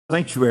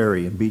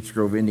Sanctuary in Beech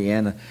Grove,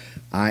 Indiana.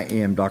 I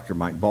am Dr.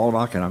 Mike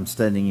Baldock, and I'm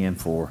standing in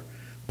for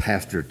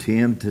Pastor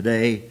Tim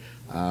today.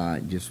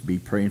 Just be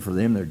praying for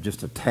them. They're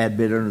just a tad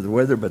bit under the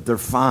weather, but they're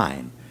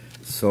fine.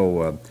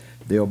 So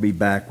they'll be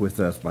back with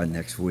us by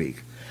next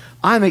week.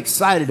 I'm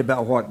excited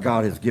about what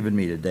God has given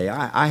me today.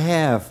 I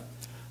have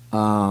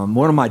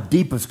one of my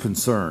deepest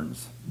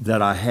concerns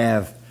that I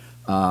have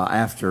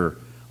after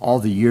all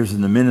the years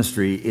in the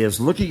ministry is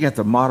looking at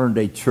the modern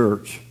day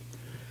church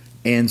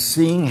and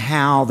seeing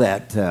how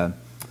that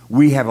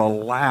we have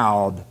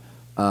allowed,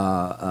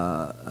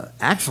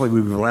 actually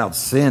we've allowed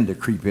sin to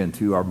creep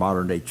into our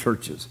modern day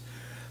churches.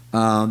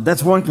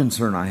 That's one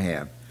concern I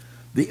have.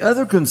 The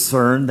other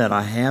concern that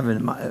I have,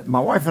 and my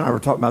wife and I were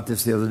talking about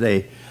this the other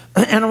day,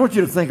 and I want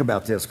you to think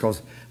about this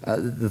because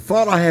the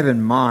thought I have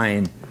in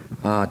mind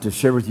to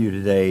share with you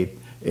today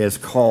is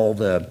called,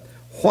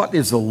 what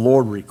is the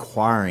Lord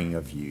requiring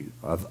of you,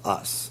 of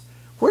us?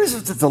 What is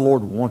it that the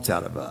Lord wants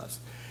out of us?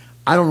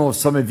 I don't know if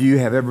some of you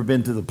have ever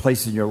been to the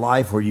place in your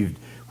life where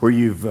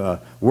you've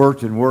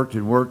worked and worked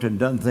and worked and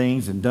done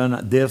things and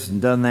done this and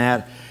done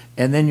that,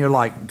 and then you're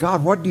like,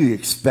 God, what do you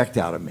expect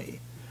out of me?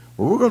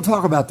 Well, we're going to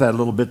talk about that a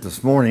little bit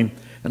this morning,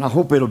 and I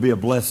hope it'll be a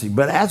blessing.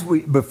 But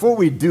before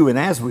we do and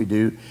as we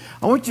do,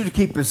 I want you to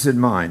keep this in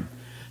mind.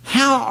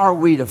 How are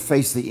we to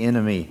face the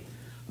enemy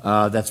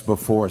that's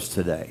before us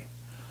today?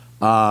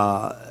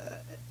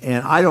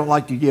 And I don't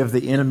like to give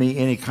the enemy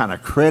any kind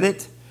of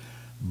credit,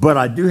 but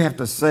I do have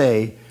to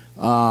say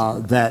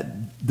that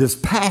this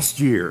past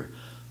year,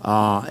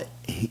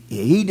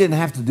 he didn't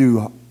have to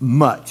do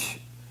much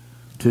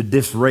to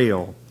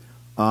disrail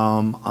a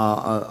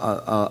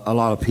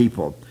lot of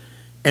people.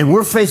 And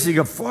we're facing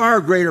a far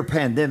greater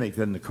pandemic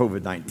than the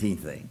COVID-19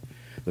 thing.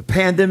 The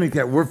pandemic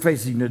that we're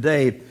facing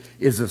today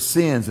is of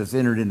sins that's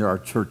entered into our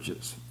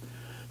churches.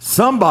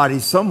 Somebody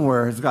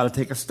somewhere has got to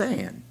take a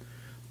stand.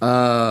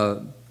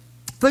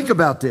 Think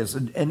about this,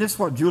 and this is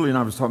what Julie and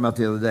I was talking about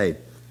the other day.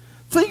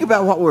 Think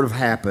about what would have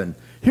happened.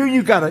 Here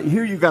you got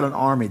an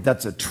army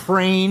that's a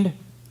trained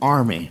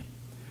army.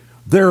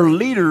 Their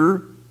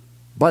leader,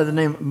 by a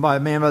man by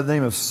the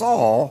name of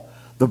Saul,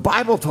 the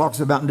Bible talks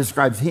about and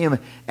describes him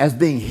as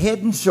being head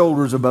and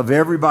shoulders above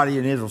everybody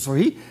in Israel.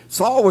 So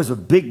Saul was a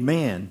big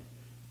man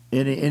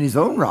in his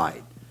own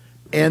right,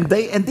 and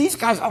these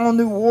guys all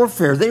knew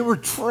warfare. They were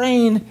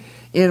trained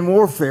in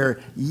warfare.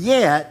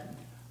 Yet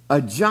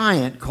a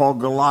giant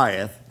called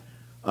Goliath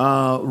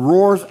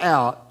roars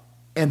out,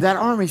 and that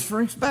army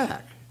shrinks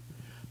back.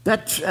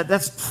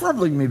 That's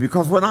troubling me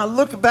because when I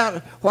look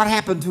about what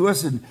happened to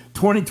us in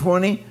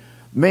 2020,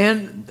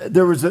 man,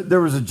 there was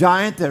a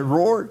giant that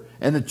roared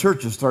and the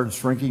churches started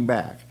shrinking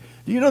back.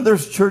 Do you know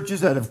there's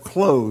churches that have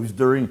closed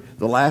during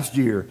the last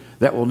year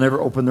that will never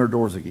open their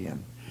doors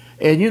again?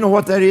 And you know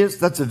what that is?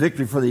 That's a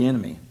victory for the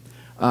enemy.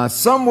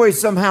 Some way,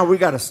 somehow, we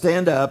got to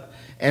stand up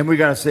and we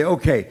got to say,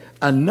 okay,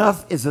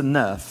 enough is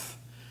enough.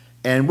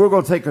 And we're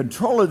going to take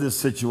control of this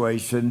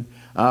situation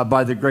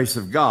by the grace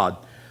of God.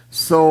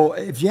 So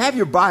if you have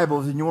your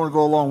Bibles and you want to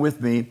go along with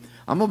me,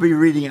 I'm going to be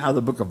reading out of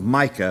the book of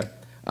Micah,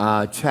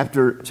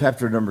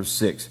 chapter number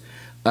 6.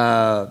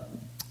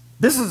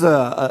 This is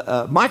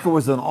Micah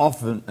was an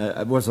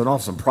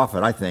awesome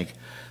prophet, I think.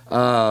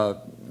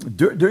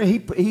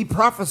 He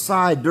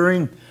prophesied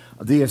during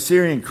the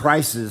Assyrian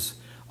crisis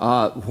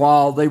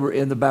while they were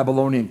in the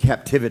Babylonian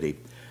captivity.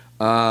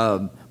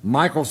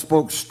 Michael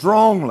spoke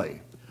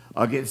strongly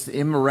against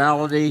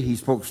immorality. He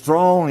spoke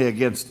strongly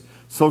against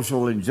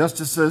social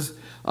injustices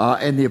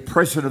and the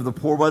oppression of the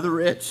poor by the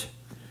rich.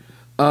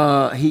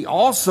 He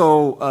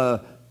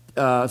also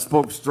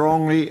spoke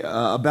strongly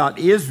about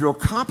Israel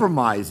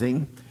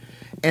compromising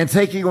and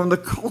taking on the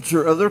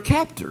culture of their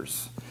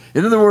captors.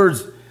 In other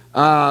words,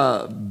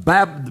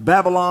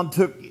 Babylon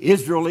took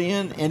Israel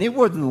in, and it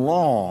wasn't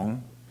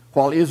long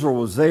while Israel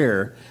was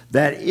there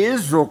that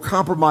Israel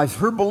compromised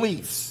her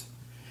beliefs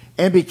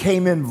and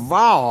became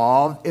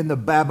involved in the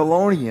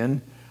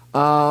Babylonian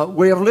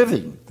way of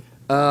living,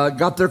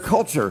 got their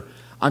culture.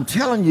 I'm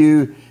telling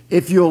you,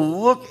 if you'll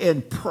look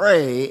and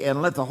pray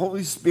and let the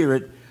Holy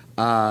Spirit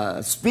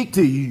speak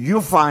to you,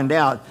 you'll find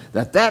out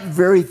that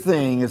very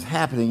thing is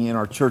happening in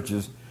our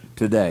churches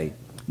today.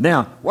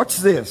 Now, watch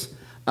this.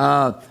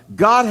 God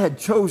had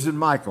chosen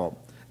Michael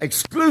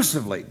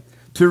exclusively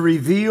to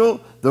reveal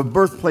the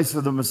birthplace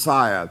of the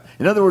Messiah.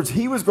 In other words,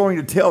 he was going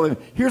to tell them,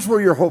 here's where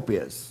your hope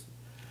is.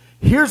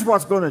 Here's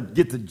what's going to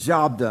get the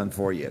job done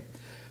for you.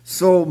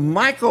 So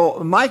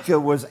Micah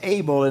was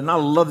able, and I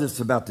love this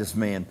about this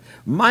man,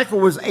 Micah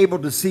was able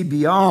to see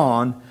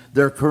beyond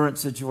their current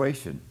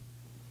situation.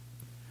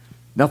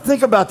 Now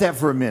think about that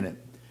for a minute.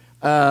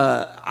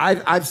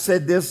 I've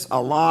said this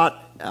a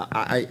lot,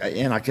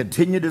 and I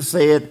continue to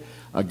say it.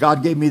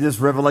 God gave me this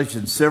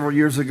revelation several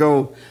years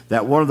ago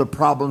that one of the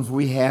problems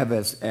we have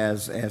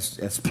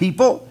as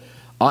people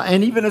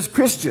and even as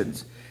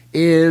Christians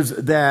is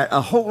that a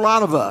whole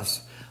lot of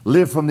us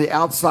live from the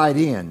outside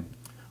in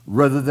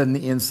rather than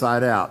the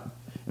inside out.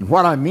 And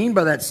what I mean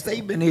by that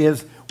statement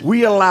is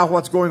we allow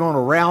what's going on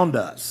around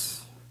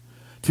us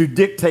to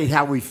dictate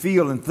how we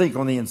feel and think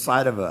on the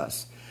inside of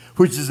us.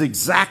 which is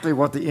exactly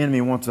what the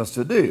enemy wants us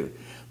to do.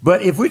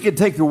 But if we could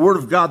take the Word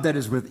of God that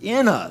is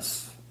within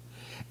us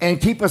and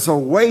keep us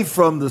away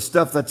from the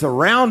stuff that's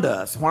around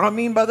us, what I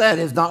mean by that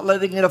is not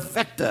letting it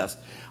affect us.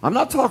 I'm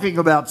not talking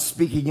about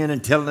speaking in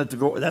and telling it to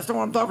go. That's not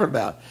what I'm talking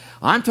about.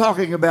 I'm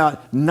talking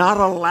about not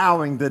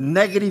allowing the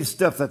negative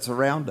stuff that's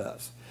around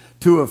us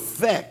to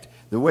affect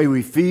the way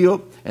we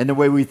feel and the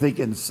way we think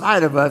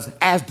inside of us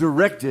as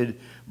directed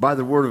by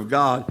the Word of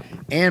God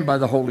and by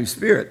the Holy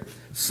Spirit.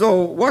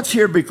 So watch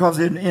here, because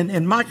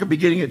in Micah,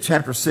 beginning at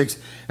chapter 6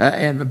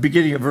 and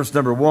beginning at verse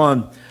number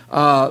 1,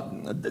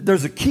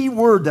 there's a key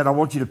word that I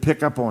want you to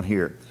pick up on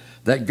here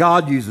that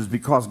God uses,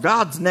 because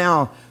God's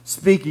now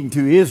speaking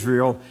to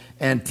Israel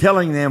and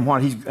telling them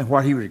what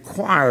he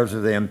requires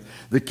of them.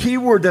 The key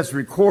word that's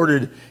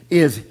recorded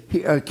is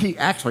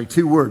actually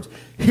two words: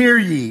 hear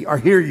ye, or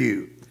hear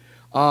you.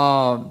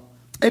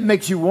 It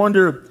makes you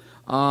wonder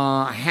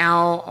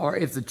how or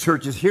if the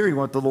church is hearing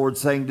what the Lord's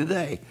saying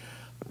today.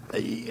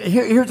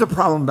 Here's the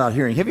problem about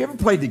hearing. Have you ever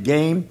played the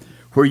game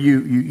where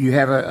you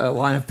have a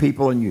line of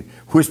people and you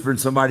whisper in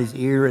somebody's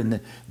ear,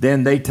 and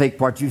then they take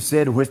what you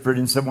said and whisper it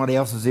in somebody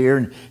else's ear,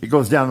 and it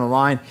goes down the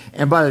line,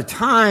 and by the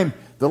time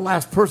the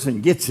last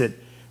person gets it,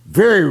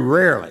 very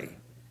rarely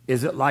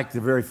is it like the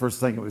very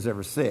first thing that was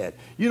ever said.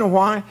 You know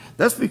why?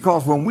 That's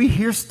because when we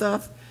hear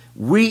stuff,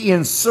 we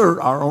insert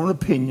our own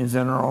opinions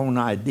and our own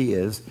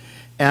ideas,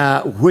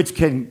 which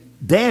can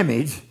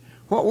damage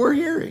what we're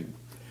hearing.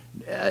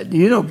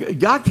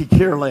 God could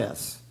care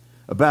less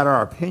about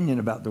our opinion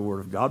about the Word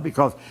of God,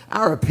 because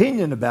our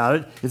opinion about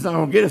it is not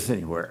going to get us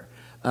anywhere.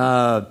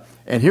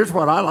 And here's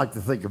what I like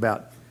to think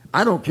about.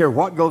 I don't care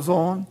what goes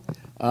on.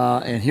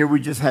 And here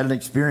we just had an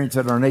experience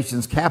at our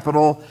nation's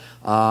capital,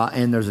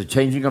 and there's a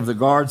changing of the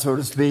guard, so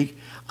to speak.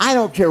 I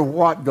don't care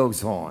what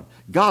goes on.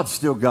 God's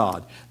still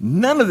God.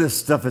 None of this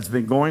stuff that's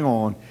been going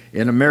on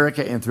in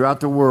America and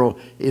throughout the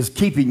world is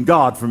keeping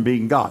God from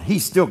being God.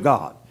 He's still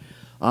God.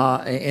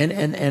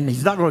 And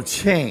he's not going to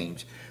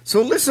change.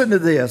 So listen to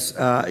this,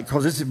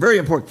 because this is very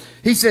important.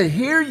 He said,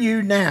 hear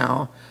you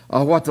now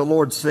what the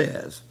Lord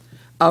says.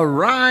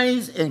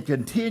 Arise and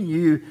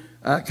continue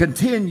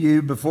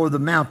before the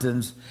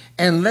mountains,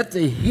 and let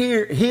the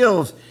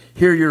hills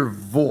hear your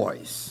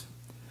voice.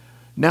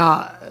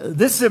 Now,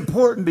 this is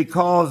important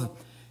because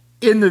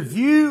in the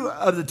view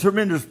of the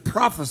tremendous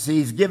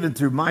prophecies given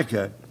through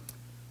Micah,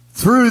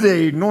 through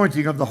the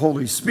anointing of the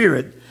Holy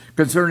Spirit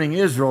concerning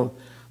Israel,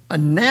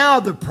 now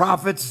the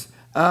prophets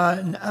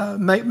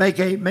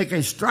make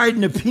a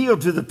strident appeal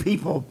to the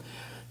people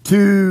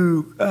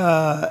to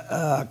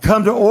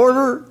come to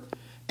order,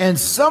 and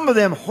some of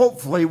them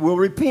hopefully will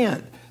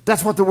repent.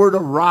 That's what the word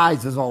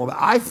arise is all about.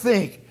 I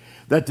think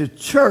that the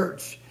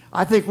church,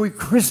 I think we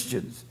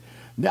Christians,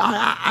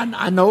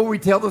 I know we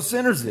tell the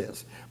sinners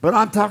this, but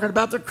I'm talking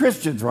about the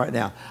Christians right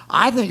now.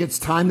 I think it's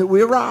time that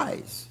we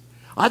arise.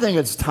 I think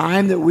it's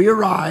time that we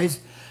arise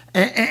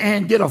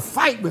and get a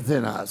fight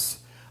within us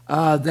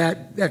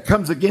that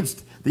comes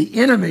against the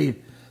enemy,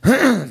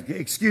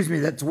 excuse me,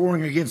 that's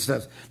warring against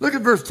us. Look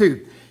at verse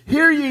 2.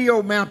 Hear ye,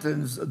 O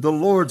mountains, the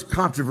Lord's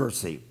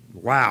controversy.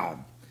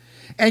 Wow.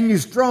 And you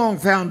strong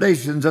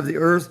foundations of the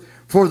earth,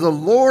 for the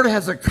Lord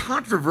has a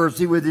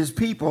controversy with his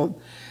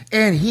people,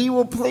 and he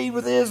will plead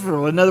with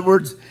Israel. In other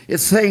words,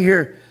 it's saying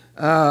here,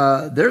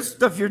 there's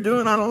stuff you're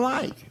doing I don't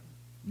like.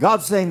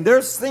 God's saying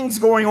there's things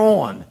going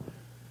on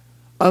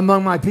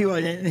among my people.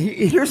 And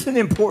here's an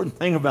important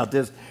thing about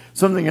this,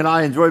 something that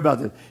I enjoy about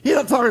this. He's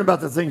not talking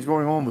about the things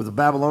going on with the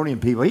Babylonian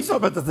people. He's talking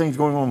about the things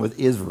going on with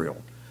Israel,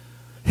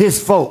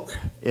 his folk,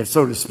 if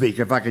so to speak,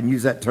 if I can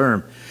use that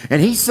term.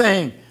 And he's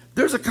saying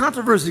there's a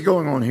controversy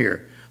going on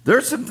here.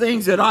 There's some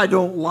things that I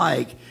don't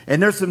like, and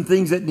there's some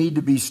things that need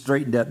to be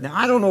straightened up. Now,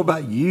 I don't know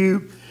about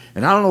you,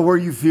 and I don't know where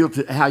you feel,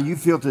 how you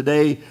feel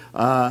today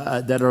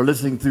that are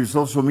listening through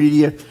social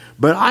media,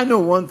 but I know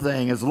one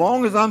thing: as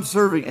long as I'm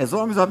serving, as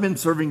long as I've been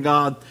serving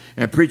God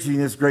and preaching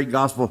this great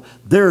gospel,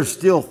 there are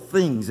still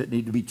things that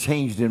need to be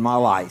changed in my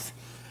life.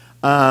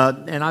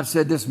 And I've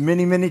said this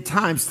many, many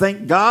times.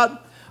 Thank God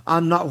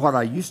I'm not what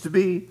I used to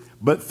be,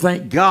 but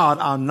thank God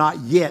I'm not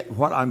yet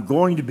what I'm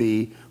going to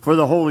be, for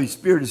the Holy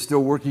Spirit is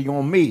still working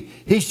on me.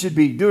 He should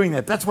be doing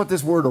that. That's what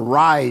this word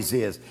arise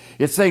is.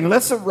 It's saying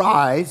let's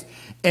arise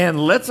and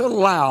let's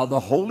allow the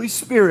Holy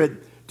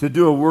Spirit to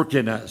do a work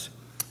in us.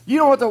 You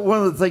know what? One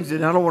of the things,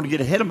 and I don't want to get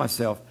ahead of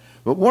myself,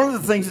 but one of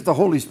the things that the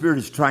Holy Spirit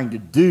is trying to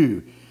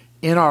do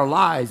in our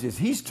lives is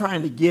he's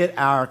trying to get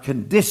our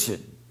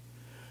condition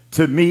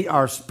to meet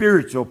our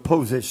spiritual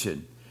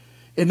position.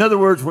 In other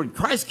words, when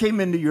Christ came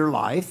into your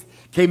life,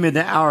 came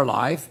into our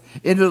life,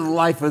 into the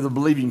life of the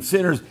believing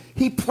sinners,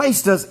 he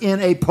placed us in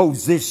a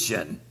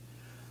position.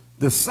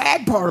 The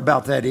sad part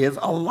about that is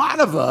a lot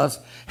of us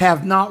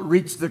have not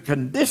reached the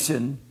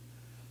condition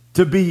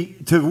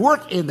to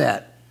work in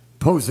that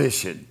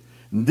position.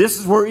 And this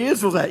is where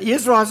Israel's at.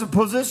 Israel has a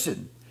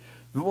position.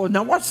 Well,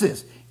 now watch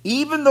this.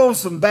 Even though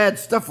some bad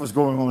stuff was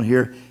going on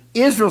here,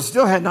 Israel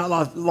still had not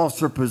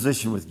lost her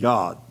position with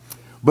God.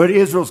 But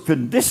Israel's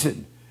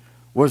condition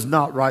was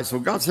not right. So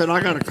God said,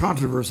 I got a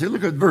controversy.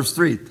 Look at verse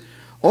 3.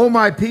 O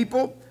my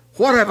people,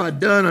 What have I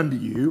done unto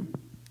you?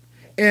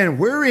 And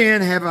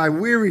wherein have I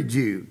wearied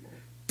you?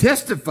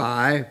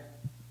 Testify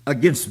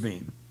against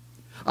me.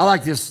 I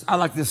like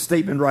this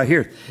statement right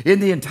here.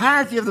 In the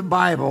entirety of the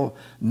Bible,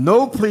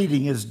 no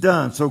pleading is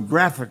done so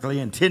graphically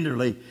and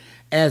tenderly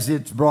as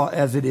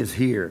it is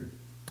here.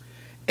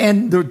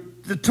 And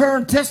the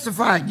term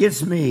testify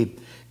against me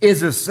is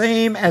the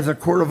same as a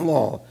court of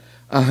law.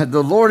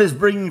 The Lord is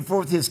bringing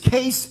forth his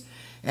case,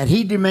 and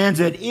he demands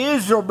that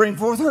Israel bring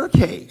forth her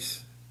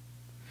case.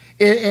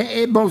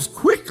 It most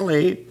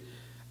quickly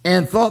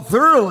and thought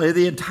thoroughly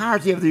the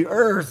entirety of the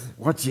earth,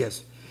 watch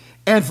this,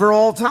 and for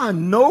all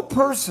time. No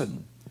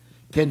person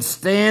can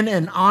stand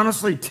and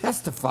honestly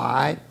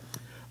testify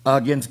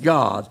against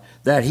God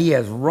that he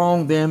has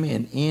wronged them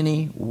in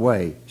any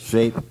way,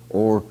 shape,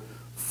 or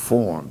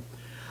form.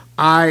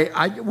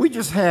 We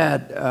just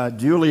had,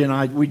 Julie and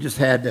I, we just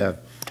had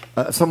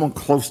someone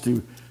close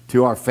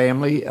to our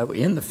family,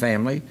 in the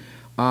family,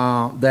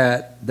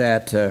 that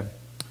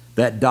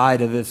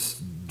died of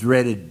this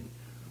dreaded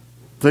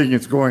thing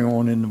that's going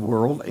on in the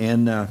world,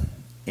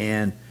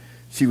 and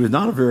she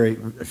wasn't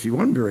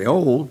very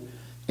old,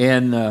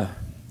 and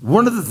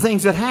one of the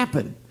things that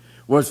happened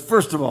was,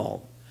 first of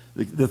all,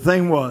 the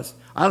thing was,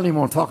 I don't even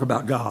want to talk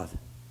about God.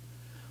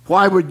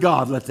 Why would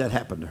God let that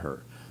happen to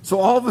her? So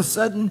all of a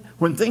sudden,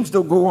 when things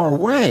don't go our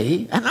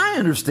way, and I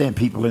understand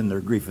people in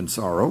their grief and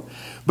sorrow,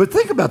 but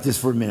think about this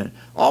for a minute.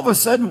 All of a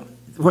sudden,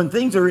 when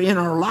things are in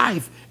our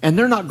life and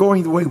they're not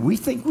going the way we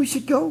think we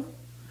should go,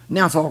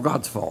 now it's all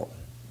God's fault.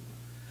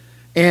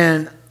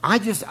 And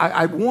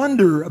I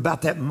wonder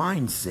about that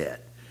mindset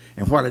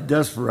and what it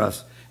does for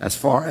us as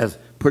far as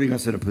putting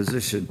us in a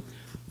position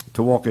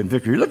to walk in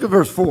victory. Look at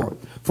verse 4.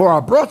 For I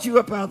brought you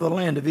up out of the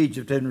land of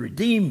Egypt and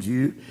redeemed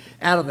you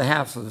out of the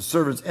house of the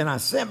servants, and I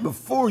sent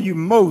before you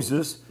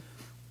Moses,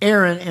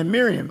 Aaron, and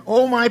Miriam.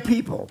 O my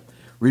people,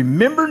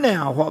 remember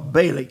now what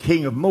Balak,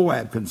 king of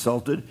Moab,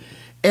 consulted,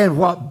 and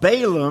what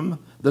Balaam,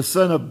 the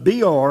son of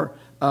Beor,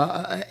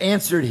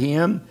 answered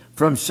him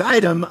from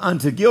Shittim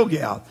unto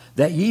Gilgal,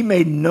 that ye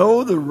may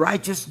know the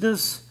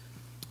righteousness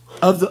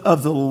of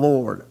the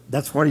Lord.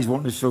 That's what he's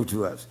wanting to show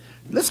to us.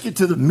 Let's get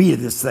to the meat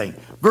of this thing.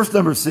 Verse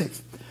number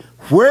 6.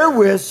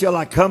 Wherewith shall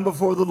I come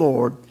before the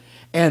Lord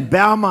and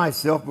bow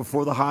myself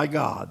before the high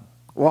God?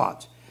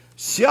 Watch.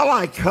 Shall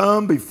I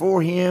come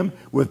before him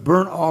with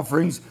burnt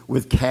offerings,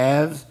 with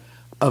calves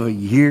of a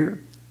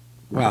year?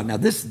 Wow. Now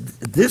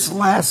this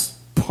last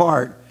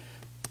part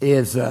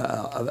is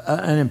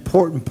an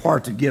important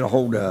part to get a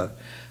hold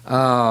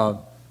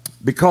of.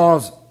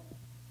 Because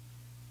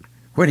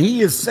when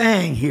he is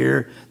saying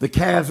here, the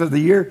calves of the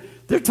year,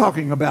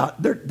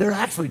 they're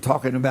actually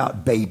talking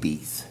about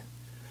babies.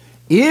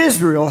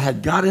 Israel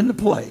had got into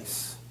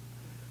place,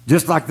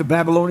 just like the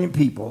Babylonian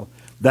people,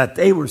 that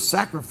they were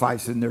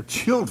sacrificing their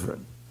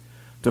children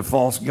to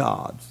false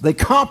gods. They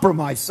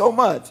compromised so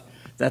much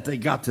that they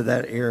got to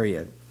that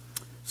area.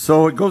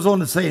 So it goes on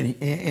to say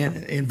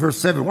in verse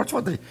 7, watch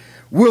what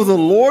will the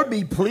Lord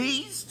be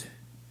pleased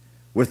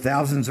with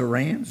thousands of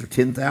rams or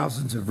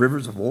 10,000s of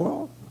rivers of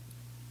oil?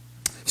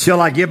 Shall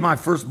I give my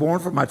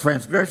firstborn for my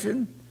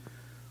transgression,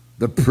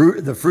 the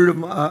fruit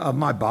of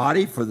my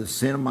body for the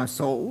sin of my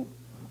soul?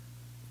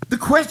 The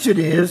question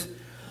is,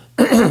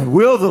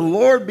 will the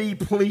Lord be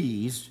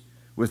pleased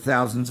with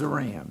thousands of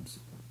rams?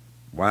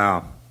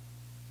 Wow.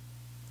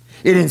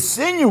 It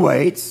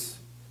insinuates,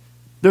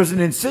 there's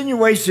an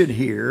insinuation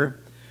here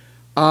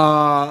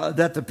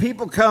that the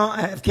people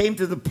came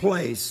to the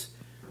place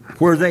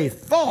where they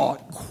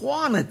thought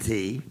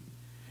quantity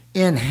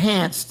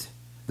enhanced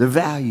the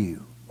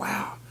value.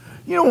 Wow.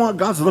 You know what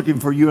God's looking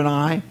for you and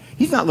I?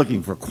 He's not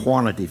looking for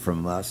quantity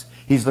from us.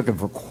 He's looking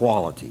for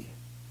quality.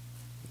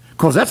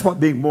 Because that's what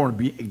being born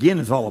again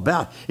is all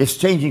about. It's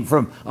changing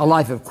from a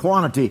life of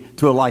quantity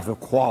to a life of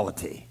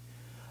quality.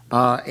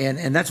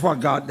 And that's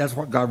what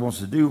God wants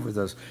to do with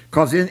us.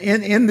 Because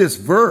in this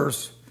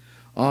verse,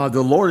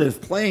 the Lord is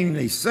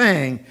plainly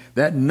saying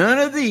that none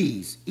of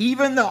these,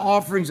 even the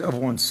offerings of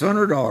one son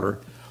or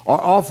daughter,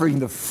 are offering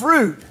the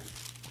fruit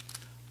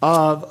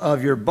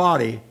of your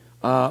body,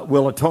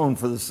 will atone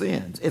for the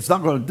sins. It's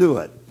not going to do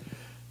it.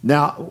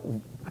 Now,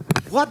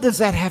 what does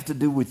that have to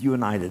do with you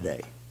and I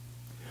today?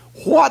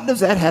 What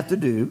does that have to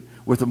do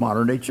with the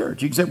modern day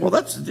church? You can say, well,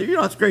 that's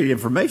great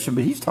information,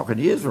 but he's talking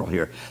to Israel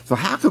here. So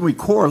how can we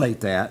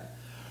correlate that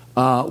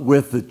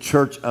with the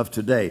church of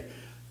today?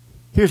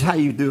 Here's how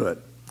you do it.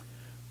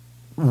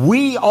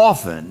 We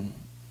often,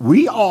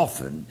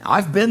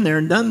 I've been there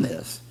and done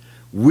this,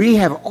 we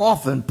have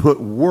often put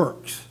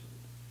works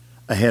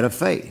ahead of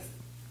faith,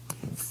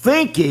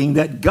 thinking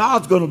that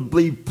God's going to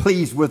be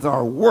pleased with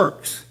our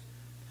works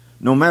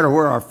no matter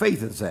where our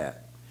faith is at.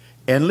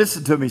 And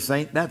listen to me,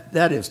 saint,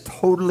 that is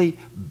totally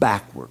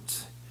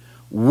backwards.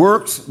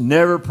 Works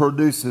never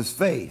produces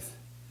faith.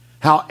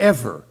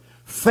 However,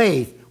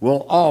 faith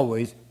will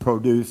always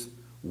produce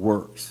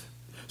works.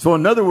 So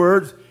in other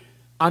words,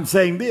 I'm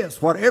saying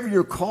this: whatever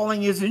your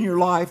calling is in your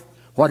life,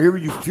 whatever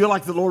you feel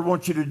like the Lord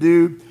wants you to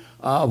do,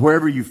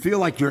 wherever you feel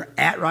like you're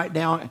at right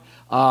now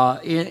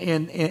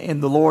in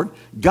the Lord,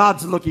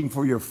 God's looking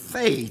for your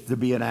faith to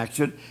be in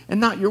action and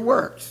not your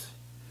works.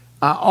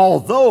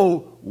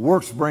 Although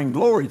works bring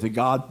glory to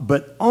God,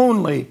 but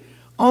only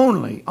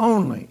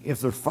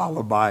if they're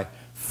followed by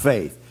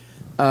faith.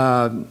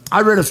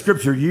 I read a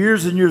scripture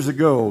years and years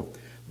ago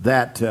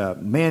that,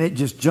 man, it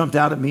just jumped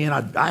out at me,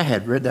 and I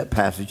had read that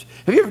passage.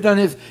 Have you ever done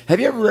this? Have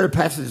you ever read a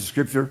passage of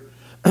scripture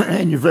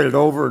and you've read it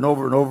over and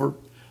over and over,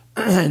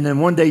 and then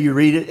one day you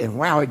read it, and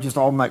wow, it just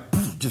all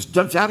just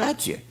jumps out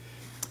at you?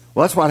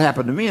 Well, that's what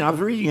happened to me. And I was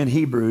reading in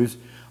Hebrews,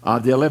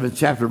 the 11th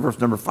chapter, verse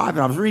number 5, and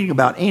I was reading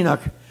about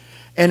Enoch,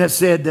 and it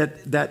said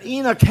that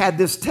Enoch had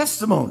this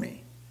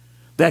testimony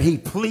that he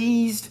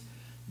pleased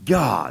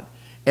God.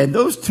 And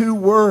those two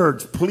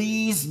words,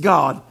 pleased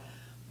God,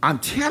 I'm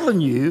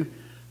telling you,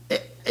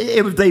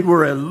 they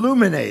were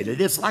illuminated.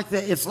 It's like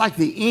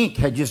the ink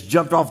had just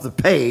jumped off the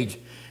page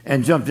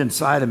and jumped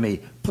inside of me.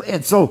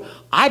 And so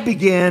I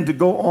began to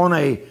go on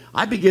a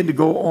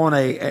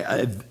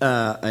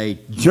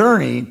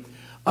journey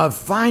of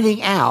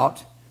finding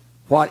out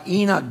what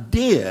Enoch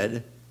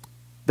did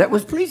that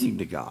was pleasing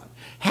to God.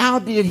 How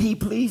did he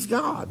please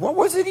God? What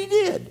was it he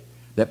did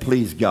that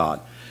pleased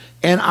God?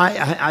 And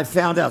I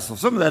found out. So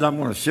some of that I'm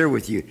going to share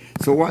with you.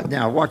 So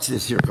now watch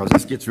this here, because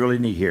this gets really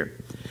neat here.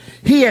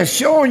 He has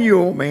shown you,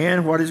 O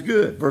man, what is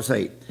good. Verse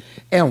 8.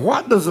 And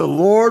what does the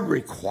Lord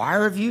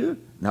require of you?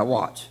 Now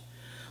watch.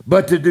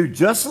 But to do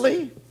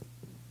justly,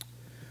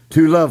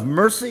 to love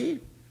mercy,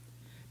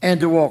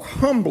 and to walk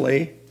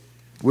humbly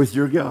with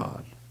your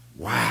God.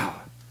 Wow.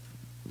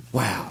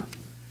 Wow.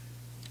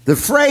 The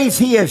phrase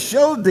he has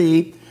showed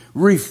thee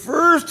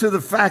refers to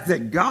the fact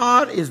that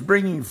God is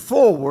bringing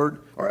forward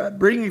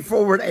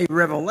a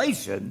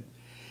revelation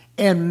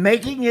and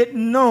making it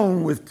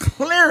known with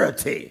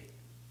clarity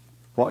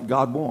what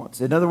God wants.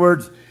 In other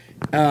words,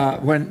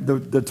 when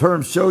the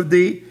term showed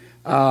thee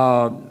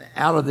out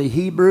of the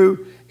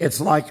Hebrew, it's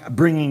like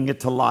bringing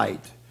it to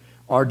light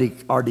or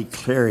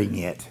declaring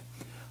it.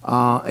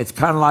 It's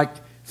kind of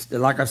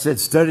like I said,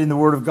 studying the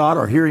Word of God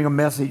or hearing a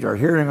message or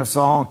hearing a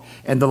song,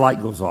 and the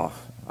light goes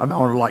off. I mean,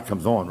 or the light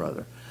comes on,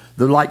 rather.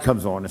 The light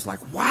comes on. It's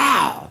like,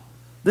 wow,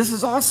 this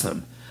is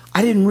awesome.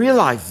 I didn't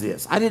realize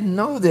this. I didn't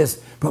know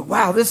this. But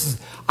wow,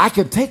 I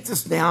can take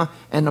this now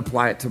and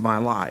apply it to my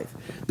life.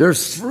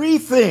 There's three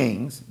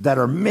things that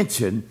are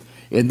mentioned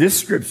in this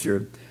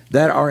scripture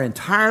that are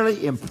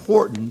entirely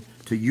important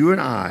to you and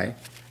I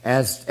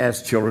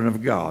as children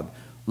of God.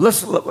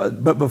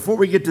 But before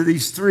we get to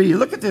these three,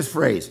 look at this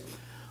phrase.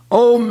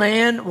 Oh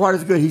man, what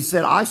is good? He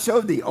said, I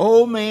showed thee,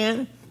 oh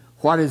man,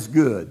 what is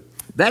good.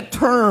 That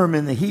term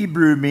in the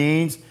Hebrew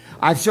means,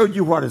 I've showed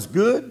you what is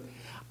good.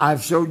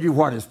 I've showed you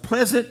what is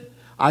pleasant.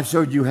 I've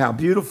showed you how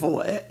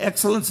beautiful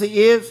excellency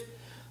is.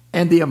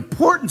 And the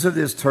importance of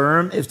this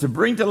term is to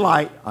bring to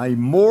light a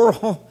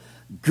moral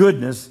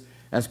goodness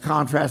as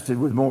contrasted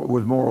with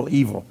moral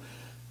evil.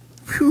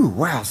 Whew,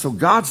 wow, so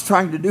God's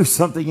trying to do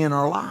something in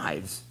our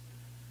lives.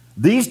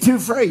 These two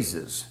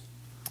phrases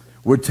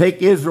would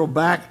take Israel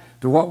back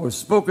to what was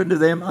spoken to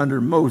them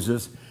under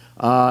Moses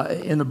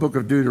in the book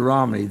of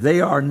Deuteronomy.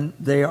 They are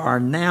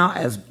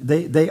as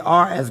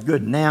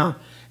good now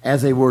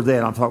as they were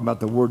then. I'm talking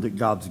about the word that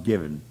God's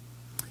given.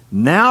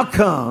 Now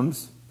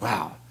comes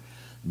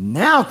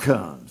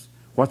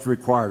what's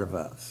required of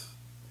us.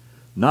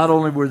 Not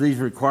only were these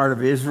required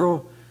of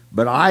Israel,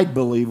 but I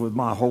believe with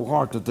my whole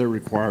heart that they're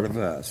required of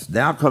us.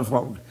 Now comes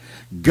what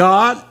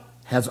God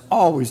has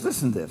always,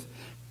 listen to this,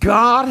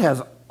 God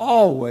has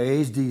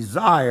always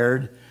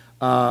desired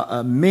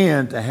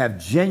men to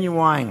have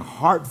genuine,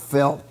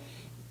 heartfelt,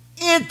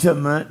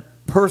 intimate,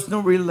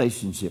 personal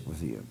relationship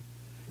with you.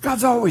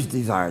 God's always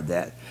desired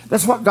that.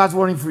 That's what God's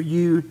wanting for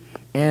you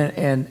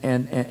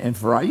and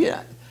for us.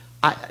 Yeah,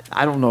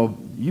 I don't know.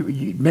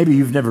 Maybe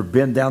you've never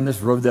been down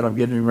this road that I'm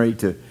getting ready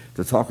to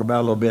talk about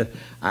a little bit.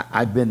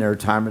 I've been there a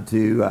time or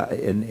two,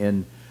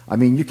 and I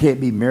mean, you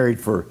can't be married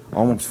for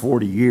almost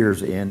 40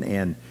 years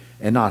and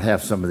not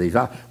have some of these.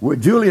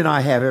 Julie and I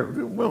have it.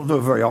 We don't do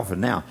it very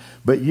often now,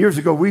 but years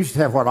ago we used to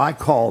have what I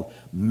called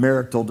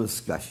marital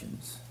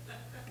discussions.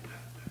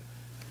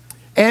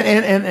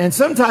 And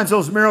sometimes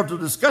those marital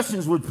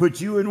discussions would put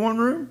you in one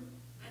room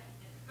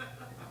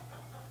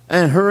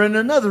and her in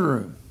another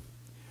room,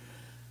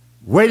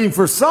 waiting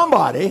for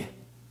somebody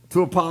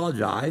to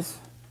apologize.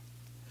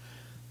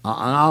 And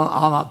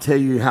I'll not tell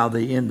you how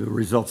the end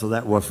results of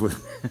that was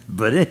with,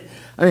 but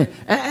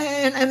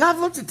and I've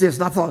looked at this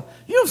and I thought,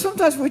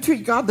 sometimes we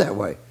treat God that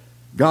way.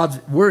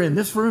 We're in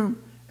this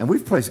room and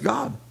we've placed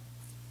God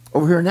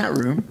over here in that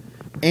room,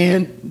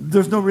 and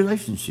there's no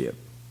relationship.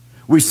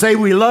 We say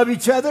we love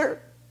each other,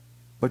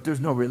 but there's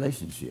no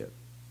relationship.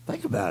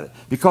 Think about it.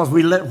 Because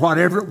we let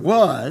whatever it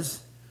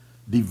was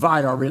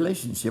divide our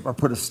relationship or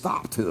put a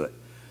stop to it.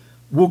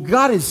 Well,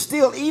 God is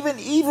still,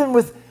 even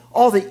with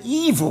all the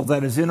evil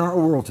that is in our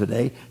world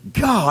today,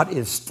 God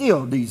is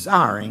still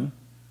desiring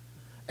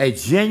a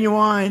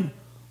genuine,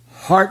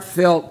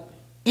 heartfelt,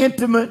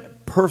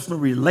 intimate, personal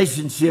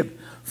relationship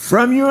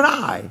from you and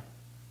I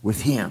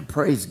with him.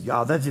 Praise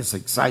God. That just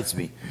excites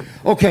me.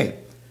 Okay.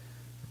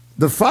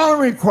 The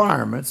following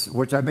requirements,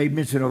 which I made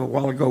mention of a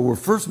while ago, were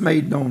first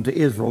made known to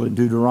Israel in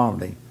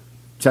Deuteronomy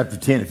chapter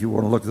 10, if you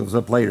want to look those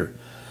up later.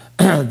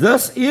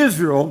 Thus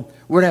Israel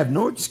would have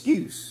no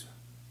excuse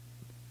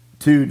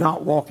to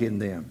not walk in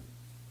them.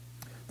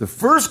 The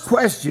first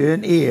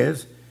question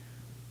is,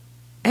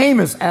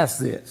 Amos asked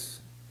this,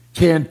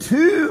 can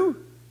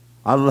two,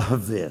 I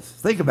love this,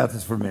 think about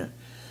this for a minute,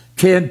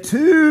 can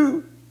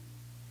two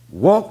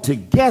walk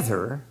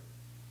together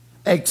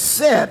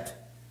except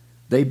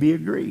they be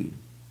agreed?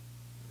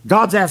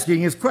 God's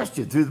asking his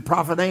question through the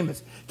prophet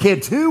Amos.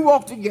 Can two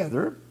walk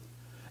together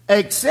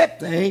except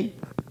they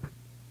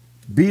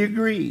be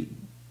agreed?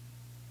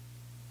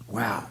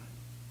 Wow.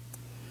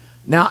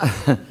 Now,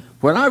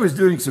 when I was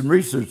doing some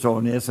research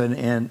on this,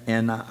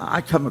 and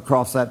I come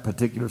across that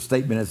particular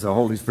statement as the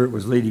Holy Spirit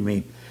was leading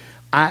me,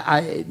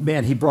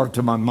 man, he brought it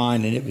to my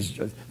mind, and it was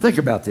just, think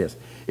about this.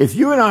 If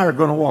you and I are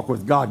going to walk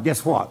with God,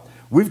 guess what?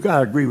 We've got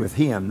to agree with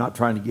him, not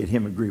trying to get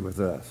him to agree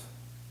with us.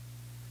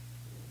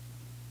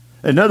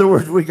 In other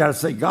words, we got to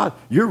say, God,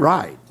 you're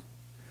right.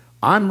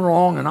 I'm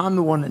wrong, and I'm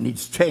the one that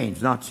needs change,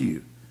 not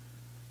you.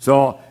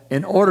 So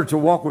in order to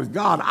walk with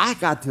God,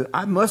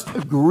 I must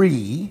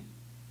agree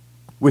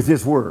with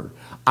his word.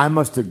 I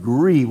must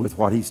agree with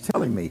what he's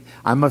telling me.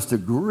 I must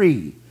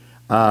agree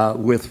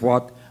with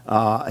what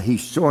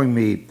he's showing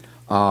me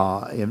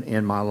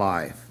in my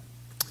life.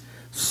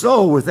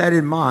 So with that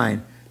in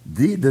mind,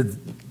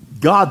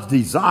 God's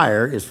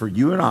desire is for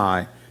you and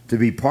I to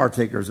be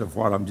partakers of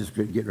what I'm just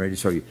getting ready to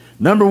show you.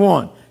 Number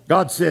one,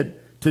 God said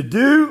to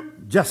do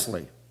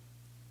justly.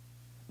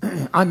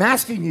 I'm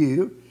asking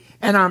you,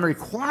 and I'm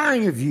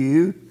requiring of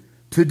you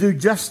to do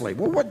justly.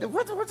 Well, what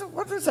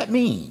does that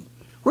mean?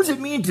 What does it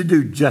mean to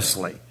do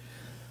justly?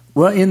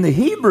 Well, in the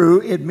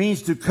Hebrew, it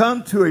means to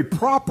come to a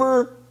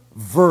proper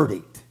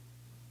verdict.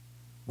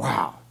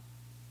 Wow.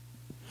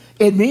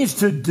 It means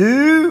to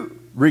do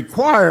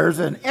requires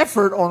an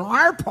effort on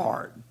our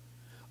part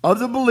of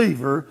the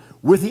believer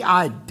with the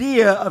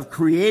idea of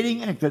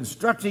creating and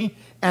constructing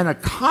and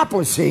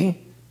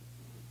accomplishing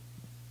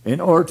in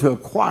order to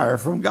acquire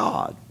from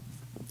God.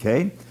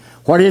 Okay?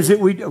 What is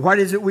it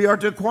we are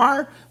to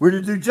acquire? We're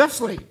to do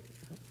justly.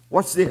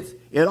 What's this?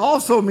 It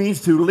also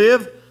means to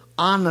live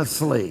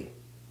honestly.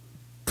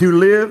 To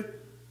live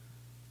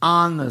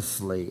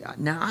honestly.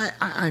 Now,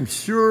 I'm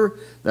sure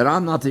that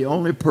I'm not the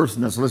only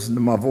person that's listened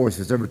to my voice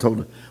that's ever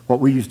told what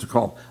we used to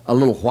call a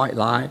little white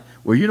lie.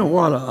 Well, you know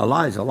what? A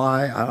lie is a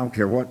lie. I don't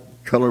care what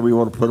color we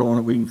want to put on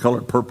it. We can color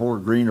it purple or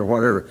green or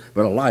whatever,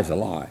 but a lie is a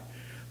lie.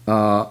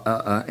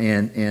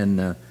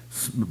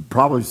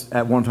 Probably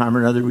at one time or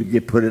another we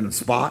get put in a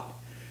spot,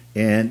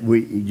 and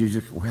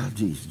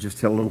just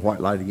tell a little white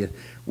lie to get.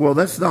 Well,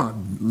 that's not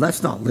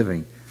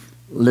living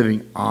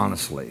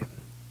honestly.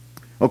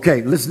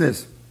 Okay, listen to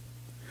this.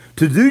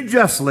 To do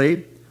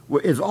justly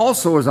is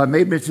also, as I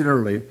may mention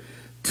earlier,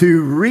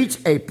 to reach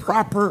a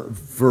proper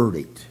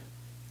verdict.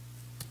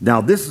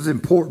 Now, this is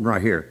important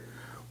right here.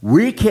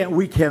 We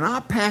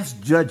cannot pass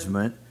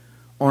judgment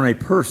on a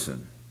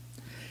person.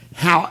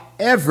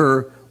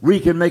 However, we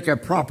can make a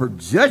proper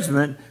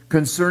judgment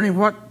concerning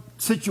what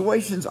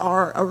situations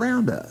are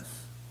around us.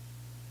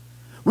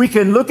 We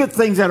can look at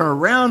things that are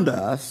around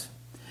us,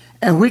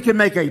 and we can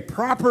make a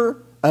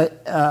proper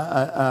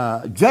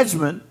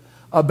judgment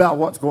about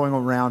what's going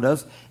on around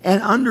us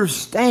and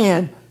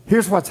understand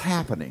here's what's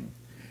happening.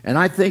 And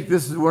I think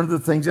this is one of the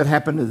things that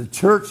happened to the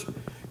church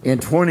in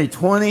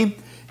 2020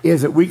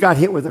 is that we got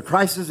hit with a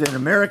crisis in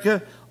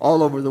America,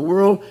 all over the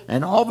world,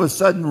 and all of a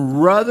sudden,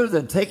 rather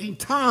than taking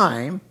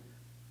time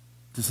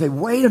to say,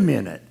 wait a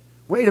minute,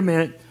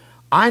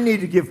 I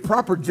need to give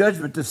proper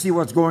judgment to see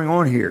what's going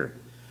on here.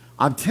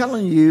 I'm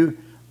telling you,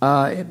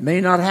 it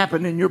may not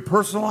happen in your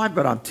personal life,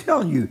 but I'm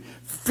telling you,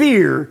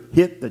 fear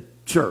hit the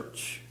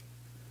church.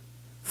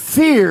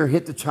 Fear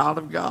hit the child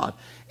of God.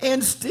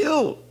 And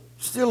still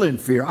in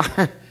fear.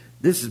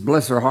 This is,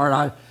 bless her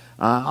heart,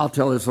 I'll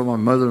tell this on my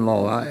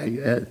mother-in-law.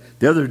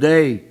 The other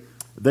day,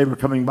 they were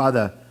coming by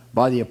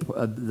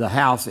the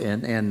house,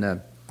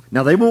 and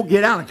now they won't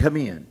get out and come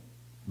in,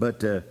 but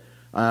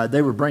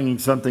they were bringing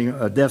something,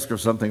 a desk or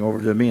something,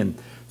 over to me, and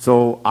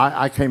so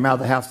I came out of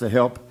the house to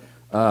help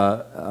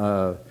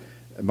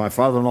my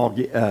father-in-law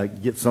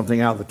get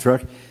something out of the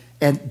truck,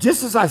 and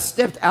just as I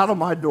stepped out of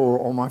my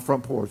door on my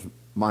front porch,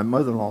 my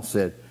mother-in-law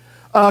said,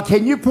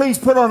 "Can you please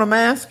put on a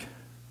mask?"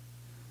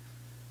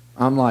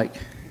 I'm like,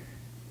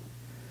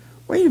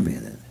 wait a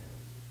minute.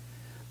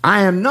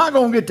 I am not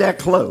going to get that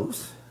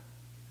close.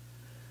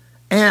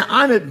 And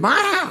I'm at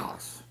my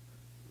house.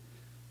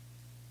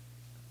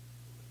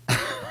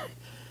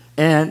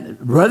 And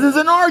rather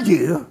than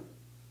argue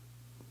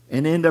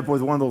and end up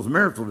with one of those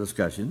marital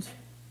discussions,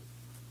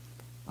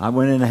 I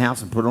went in the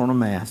house and put on a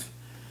mask.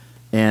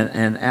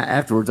 And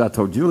afterwards I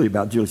told Julie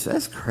about it. Julie said,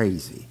 "That's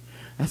crazy.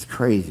 That's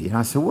crazy." And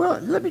I said, "Well,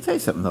 let me tell you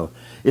something, though.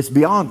 It's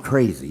beyond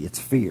crazy. It's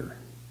fear.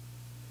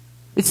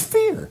 It's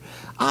fear.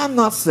 I'm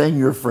not saying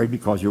you're afraid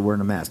because you're wearing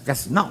a mask.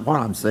 That's not what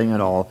I'm saying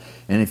at all.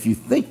 And if you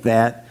think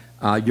that,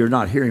 you're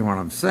not hearing what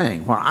I'm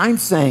saying. What I'm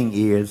saying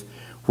is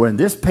when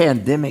this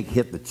pandemic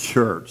hit the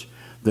church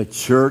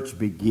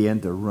began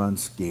to run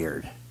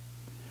scared.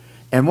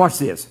 And watch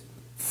this.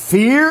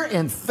 Fear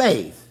and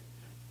faith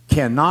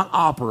cannot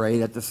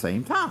operate at the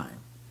same time.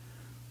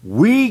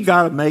 We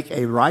got to make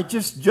a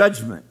righteous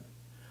judgment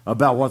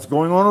about what's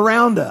going on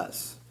around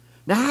us.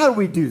 Now, how do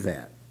we do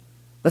that?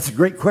 That's a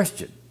great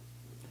question.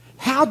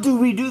 How do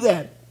we do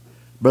that?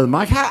 Brother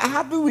Mike,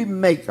 how do we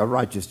make a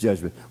righteous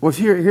judgment? Well,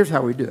 here's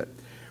how we do it.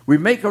 We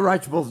make a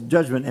righteous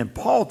judgment, and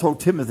Paul told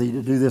Timothy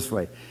to do this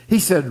way. He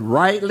said,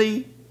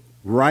 rightly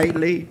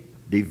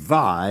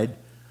divide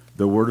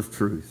the word of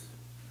truth.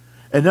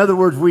 In other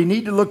words, we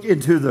need to look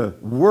into the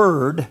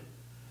word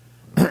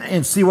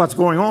and see what's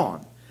going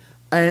on.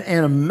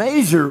 And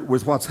measure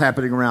with what's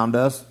happening around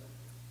us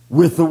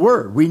with the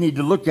word. We need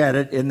to look at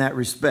it in that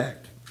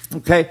respect.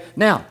 Okay?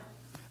 Now,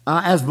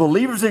 as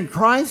believers in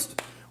Christ,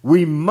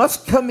 we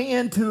must come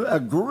into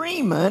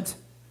agreement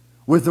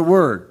with the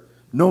word,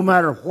 no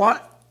matter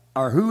what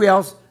or who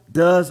else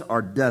does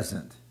or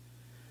doesn't.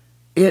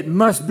 It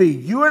must be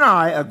you and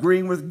I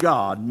agreeing with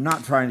God,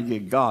 not trying to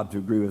get God to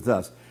agree with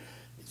us.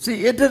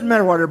 See, it doesn't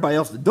matter what everybody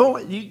else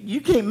does.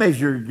 You can't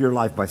measure your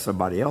life by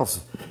somebody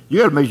else. You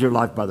got to measure your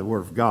life by the Word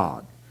of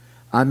God.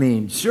 I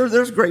mean, sure,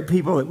 there's great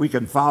people that we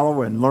can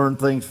follow and learn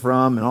things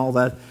from and all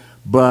that,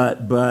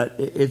 but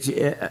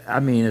I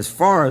mean, as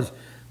far as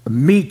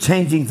me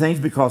changing things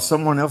because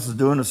someone else is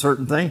doing a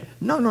certain thing,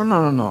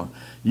 no.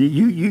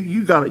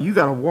 You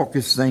gotta walk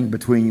this thing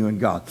between you and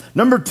God.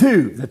 Number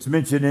 2 that's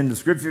mentioned in the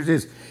scriptures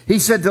is he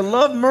said to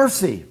love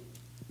mercy.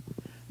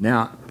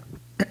 Now,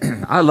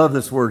 I love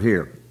this word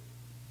here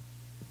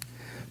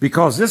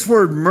because this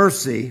word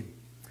mercy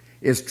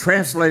is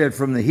translated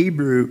from the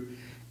Hebrew,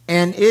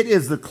 and it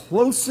is the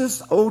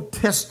closest Old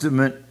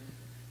Testament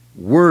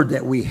word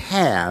that we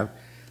have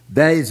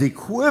that is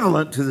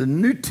equivalent to the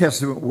New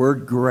Testament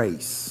word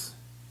grace.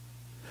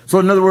 So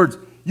in other words,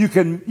 you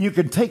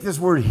can take this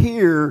word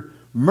here,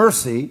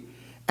 mercy,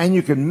 and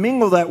you can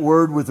mingle that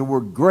word with the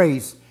word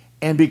grace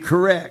and be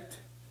correct.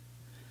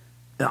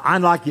 Now, I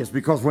like this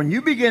because when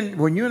you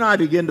and I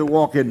begin to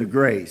walk into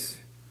grace,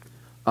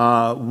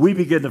 we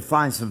begin to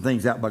find some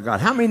things out by God.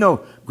 How many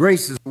know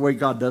grace is the way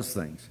God does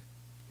things?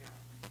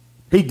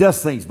 He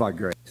does things by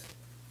grace.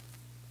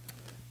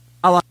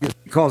 I like this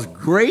because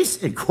grace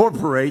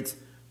incorporates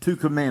 2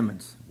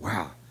 commandments.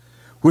 Wow.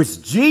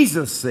 Which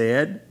Jesus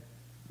said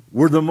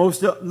were the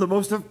most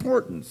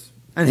importance.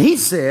 And he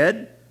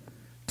said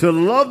to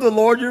love the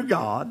Lord your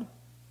God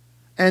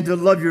and to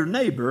love your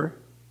neighbor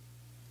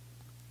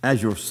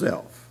as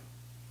yourself.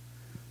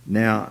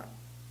 Now,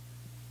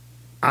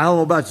 I don't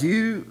know about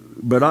you,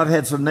 but I've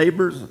had some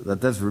neighbors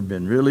that's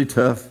been really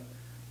tough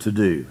to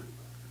do.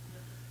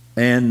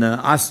 And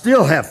I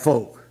still have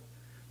folk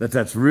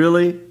that's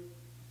really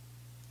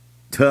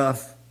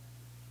tough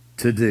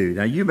to do.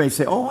 Now, you may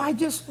say, oh, I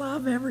just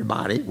love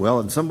everybody.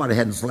 Well, and somebody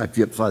hadn't slapped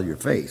you upside your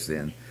face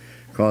then,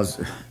 because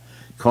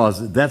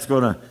that's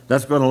gonna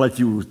let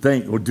you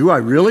think, well, do I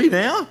really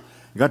now?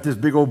 You got this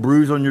big old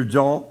bruise on your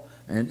jaw?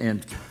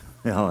 And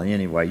well,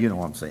 anyway, you know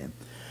what I'm saying.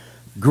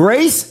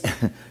 Grace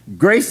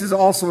is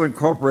also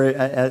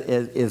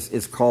incorporated,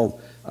 is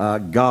called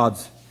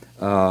God's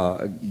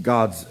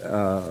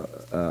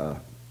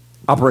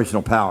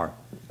operational power.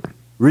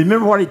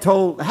 Remember what he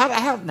told,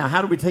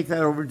 how do we take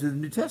that over into the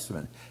New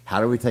Testament?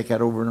 How do we take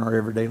that over in our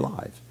everyday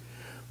lives?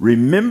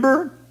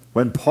 Remember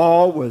when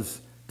Paul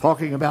was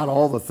talking about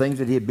all the things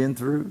that he had been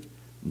through?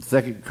 In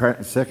 2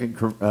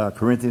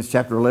 Corinthians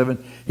chapter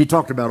 11, he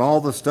talked about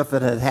all the stuff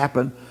that had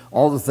happened,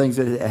 all the things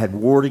that had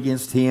warred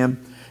against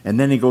him. And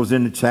then he goes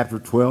into chapter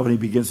 12 and he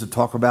begins to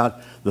talk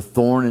about the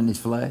thorn in his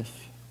flesh.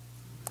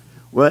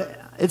 Well,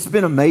 it's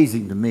been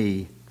amazing to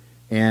me,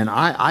 and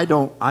I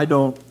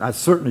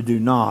certainly do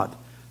not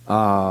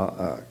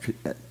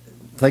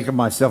think of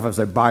myself as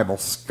a Bible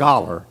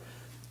scholar,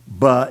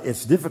 but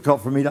it's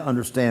difficult for me to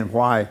understand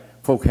why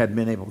folk hadn't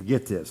been able to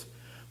get this.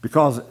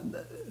 Because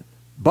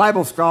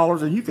Bible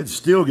scholars, and you can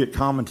still get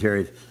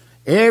commentaries,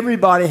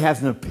 everybody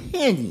has an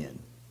opinion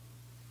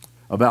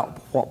about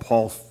what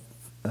Paul's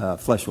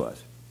flesh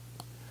was.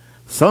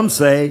 Some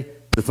say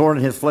the thorn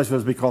in his flesh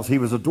was because he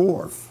was a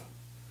dwarf.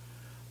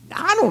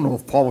 I don't know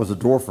if Paul was a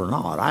dwarf or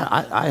not.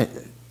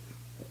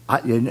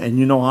 And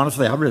you know,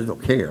 honestly, I really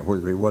don't care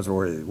whether he was or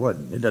whether he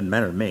wasn't. It doesn't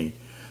matter to me.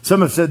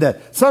 Some have said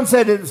that. Some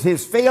said it was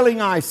his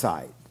failing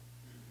eyesight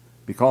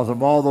because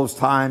of all those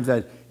times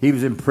that he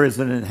was in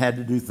prison and had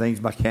to do things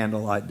by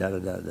candlelight.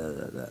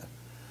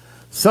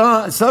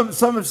 Some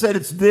have said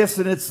it's this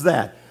and it's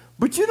that.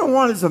 But you know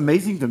what is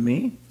amazing to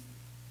me?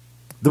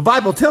 The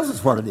Bible tells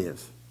us what it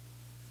is.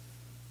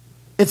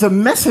 It's a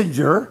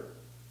messenger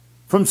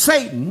from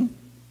Satan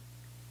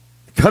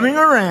coming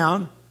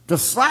around to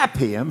slap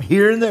him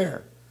here and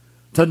there,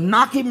 to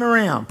knock him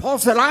around. Paul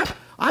said,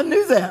 I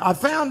knew that. I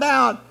found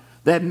out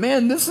that,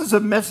 man, this is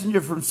a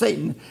messenger from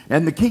Satan.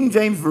 And the King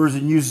James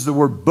Version uses the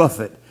word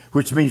buffet,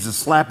 which means to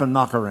slap and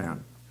knock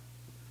around.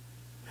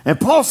 And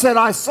Paul said,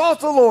 I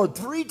sought the Lord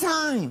 3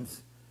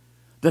 times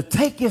to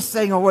take this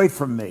thing away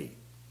from me.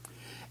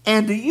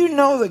 And do you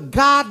know that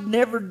God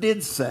never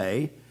did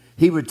say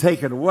he would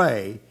take it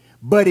away,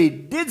 but he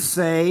did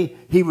say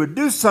he would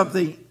do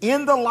something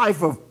in the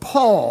life of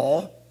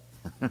Paul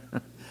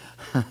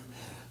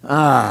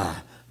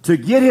to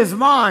get his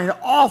mind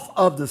off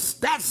of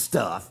that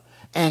stuff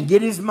and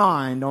get his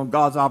mind on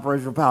God's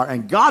operational power.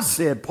 And God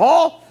said,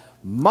 Paul,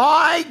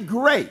 my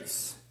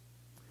grace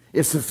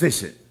is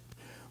sufficient.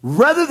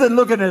 Rather than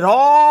looking at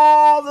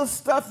all the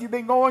stuff you've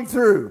been going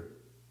through,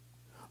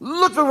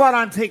 look at what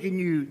I'm taking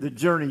you, the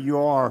journey you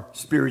are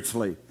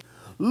spiritually.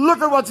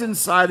 Look at what's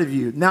inside of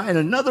you. Now, in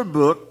another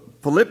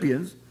book,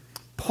 Philippians,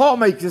 Paul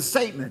makes a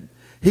statement.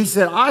 He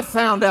said, I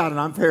found out, and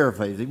I'm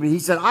paraphrasing, but he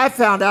said, I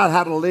found out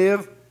how to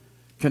live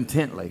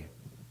contently.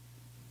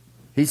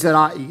 He said,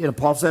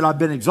 Paul said, I've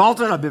been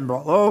exalted, I've been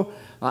brought low,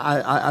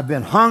 I've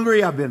been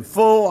hungry, I've been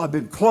full, I've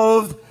been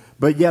clothed,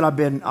 but yet I've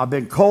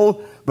been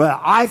cold.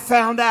 But I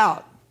found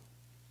out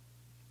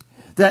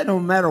that no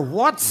matter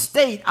what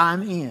state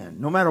I'm in,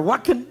 no matter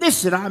what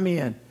condition I'm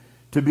in,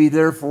 to be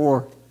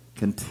therefore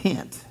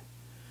content.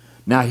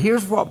 Now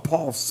here's what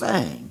Paul's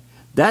saying.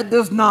 That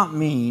does not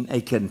mean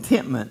a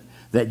contentment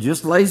that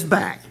just lays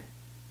back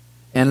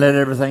and let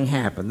everything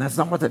happen. That's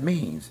not what that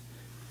means.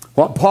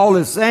 What Paul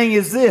is saying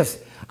is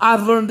this.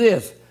 I've learned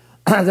this,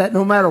 that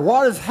no matter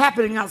what is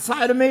happening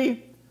outside of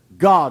me,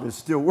 God is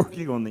still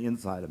working on the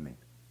inside of me.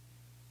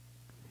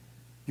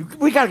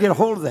 We got to get a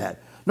hold of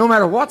that. No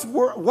matter what's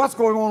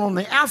going on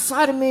the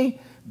outside of me,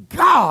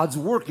 God's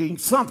working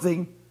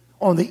something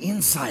on the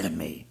inside of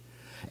me.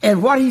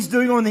 And what he's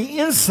doing on the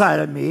inside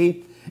of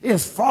me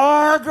is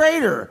far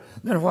greater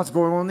than what's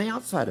going on the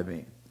outside of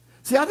me.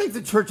 See, I think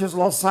the church has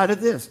lost sight of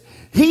this.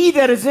 He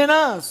that is in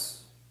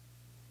us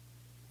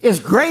is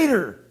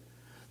greater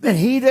than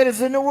he that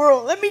is in the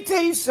world. Let me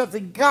tell you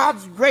something.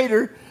 God's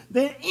greater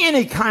than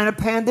any kind of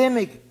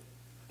pandemic.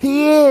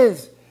 He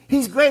is.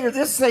 He's greater.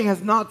 This thing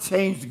has not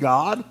changed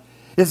God.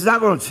 It's not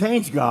going to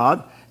change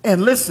God.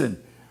 And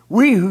listen,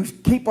 we who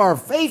keep our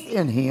faith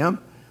in him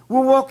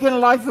will walk in a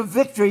life of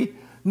victory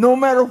no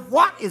matter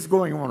what is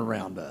going on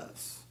around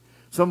us.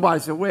 Somebody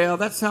said, well,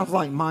 that sounds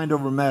like mind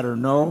over matter.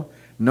 No,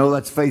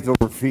 that's faith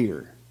over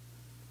fear.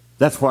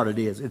 That's what it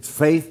is. It's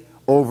faith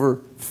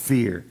over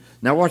fear.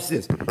 Now watch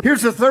this.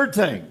 Here's the third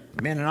thing.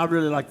 Man, and I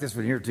really like this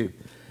one here too.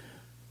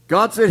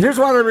 God said, here's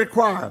what I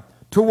require.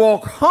 To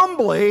walk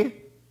humbly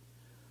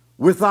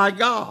with thy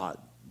God.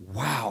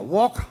 Wow,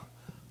 walk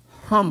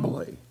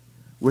humbly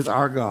with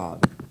our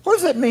God. What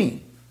does that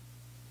mean?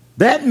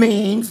 That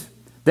means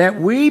that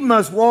we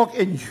must walk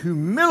in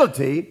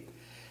humility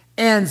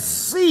and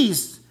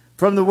cease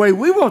from the way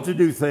we want to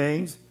do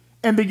things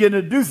and begin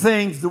to do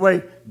things the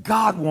way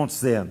God wants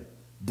them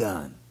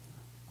done.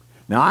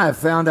 Now, I have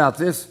found out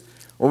this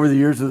over the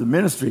years of the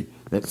ministry,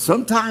 that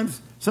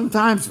sometimes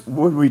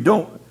when we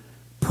don't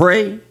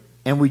pray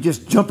and we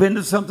just jump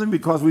into something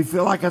because we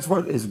feel like that's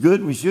what is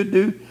good we should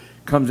do,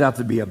 comes out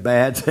to be a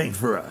bad thing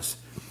for us.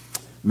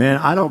 Man,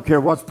 I don't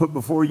care what's put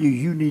before you.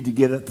 You need to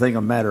give that thing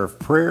a matter of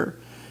prayer.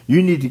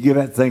 You need to give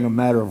that thing a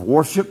matter of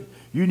worship.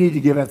 You need to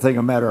give that thing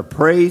a matter of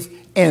praise.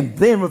 And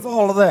then with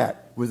all of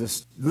that,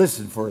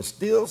 listen for a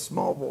still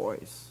small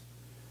voice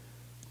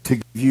to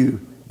give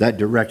you that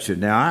direction.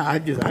 Now,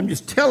 I'm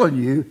just telling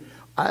you,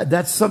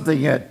 that's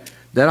something that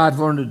I've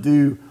learned to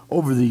do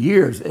over the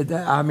years.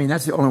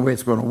 That's the only way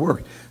it's going to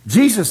work.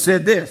 Jesus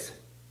said this.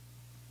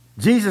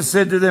 Jesus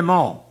said to them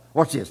all,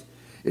 watch this.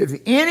 If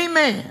any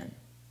man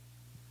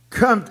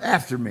comes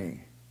after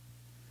me,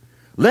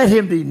 let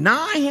him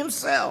deny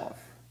himself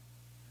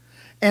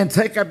and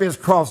take up his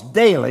cross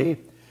daily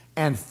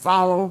and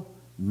follow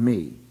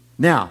me.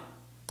 Now,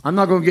 I'm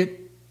not going to get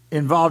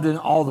involved in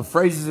all the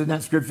phrases in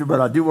that scripture,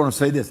 but I do want to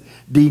say this.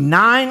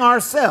 Denying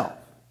ourselves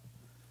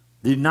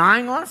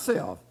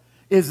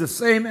is the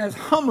same as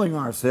humbling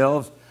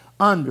ourselves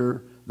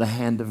under the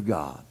hand of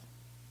God.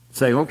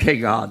 Saying, okay,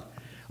 God,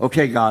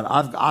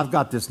 I've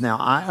got this now.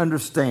 I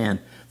understand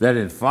that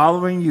in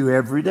following you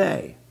every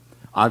day,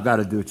 I've got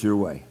to do it your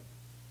way.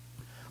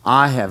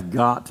 I have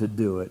got to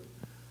do it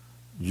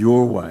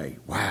your way.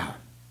 Wow.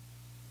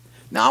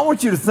 Now, I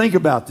want you to think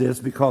about this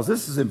because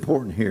this is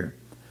important here.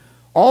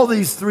 All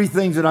these three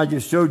things that I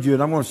just showed you,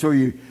 and I'm going to show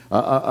you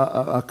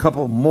a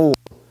couple more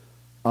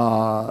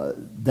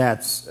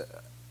that's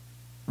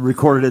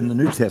recorded in the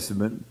New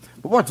Testament.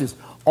 But watch this.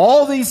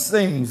 All these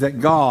things that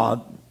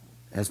God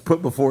has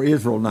put before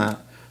Israel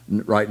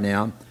right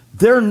now,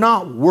 they're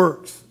not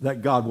works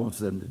that God wants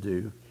them to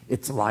do.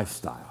 It's a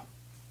lifestyle.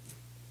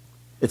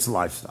 It's a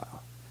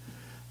lifestyle.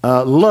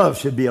 Love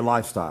should be a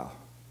lifestyle.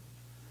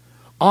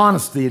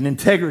 Honesty and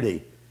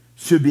integrity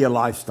should be a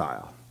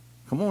lifestyle.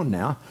 Come on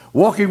now.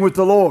 Walking with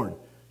the Lord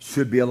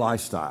should be a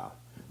lifestyle.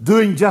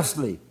 Doing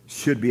justly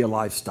should be a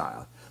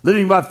lifestyle.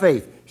 Living by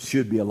faith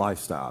should be a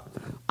lifestyle.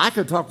 I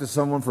could talk to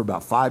someone for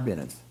about 5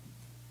 minutes,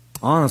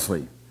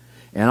 honestly,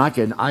 and I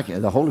can.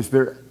 The Holy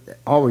Spirit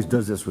always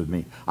does this with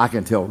me. I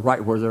can tell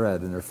right where they're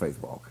at in their faith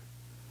walk.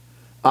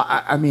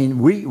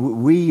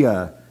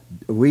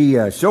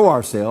 We show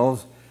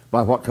ourselves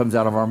by what comes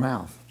out of our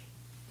mouth.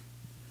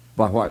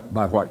 By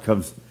what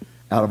comes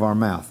out of our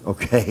mouth.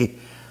 Okay.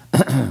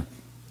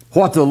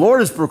 What the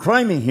Lord is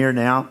proclaiming here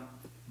now,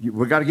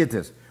 we've got to get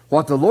this.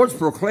 What the Lord's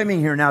proclaiming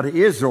here now to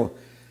Israel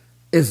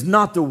is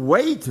not the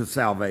way to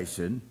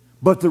salvation,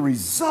 but the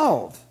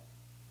result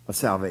of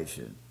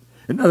salvation.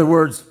 In other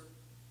words,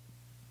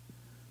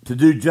 to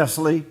do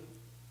justly,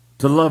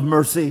 to love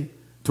mercy,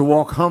 to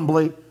walk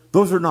humbly,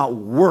 those are not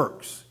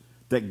works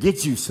that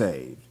get you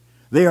saved.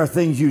 They are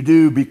things you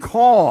do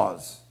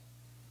because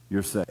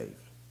you're saved.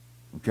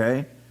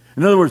 Okay?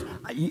 In other words,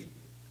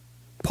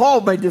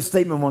 Paul made this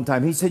statement one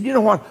time. He said, you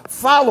know what?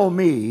 Follow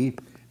me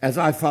as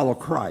I follow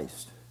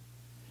Christ.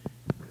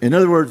 In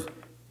other words,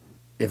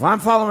 if I'm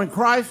following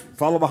Christ,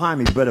 follow behind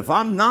me. But if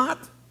I'm not,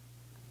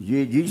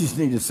 you just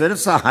need to set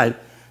aside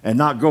and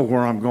not go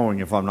where I'm going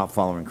if I'm not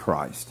following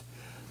Christ.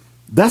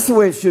 That's the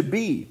way it should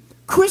be.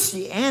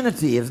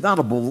 Christianity is not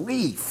a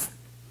belief.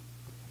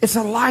 It's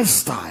a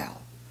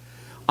lifestyle.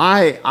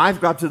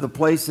 I've got to the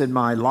place in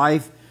my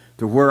life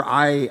to where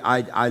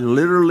I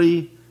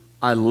literally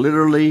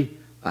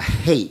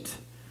hate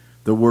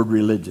the word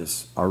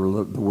religious or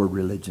the word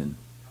religion.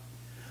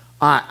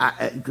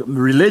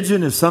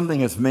 Religion is something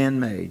that's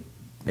man-made.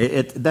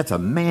 That's a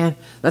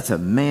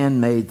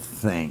man-made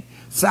thing.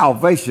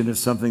 Salvation is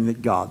something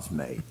that God's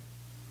made.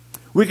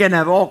 We can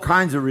have all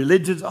kinds of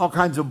religions, all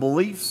kinds of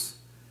beliefs.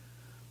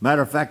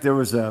 Matter of fact, there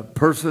was a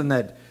person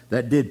that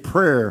did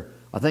prayer.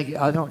 I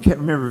can't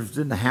remember if it was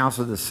in the House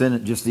or the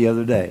Senate just the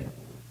other day.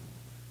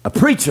 A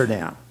preacher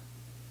now.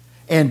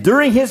 And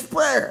during his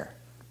prayer,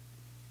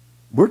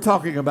 we're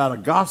talking about a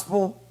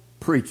gospel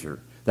preacher,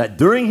 that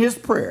during his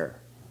prayer,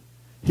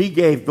 he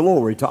gave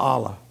glory to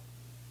Allah.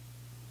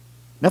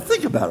 Now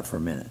think about it for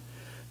a minute.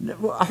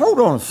 Hold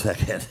on a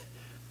second.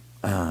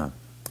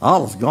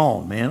 Allah's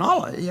gone, man.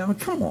 Allah,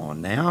 come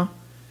on now.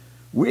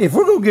 If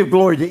we're going to give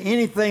glory to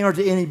anything or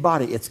to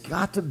anybody, it's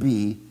got to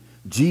be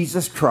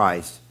Jesus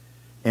Christ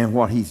and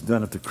what he's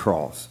done at the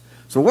cross.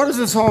 So what does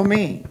this all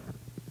mean?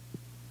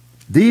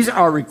 These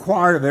are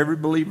required of every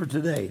believer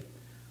today.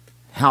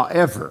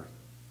 However,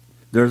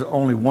 there's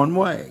only one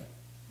way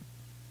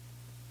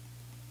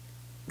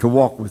to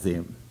walk with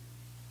him.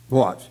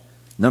 Watch.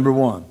 Number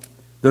one,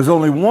 there's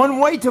only one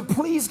way to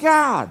please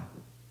God.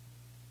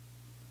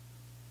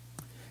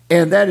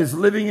 And that is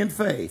living in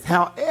faith.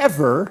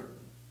 However,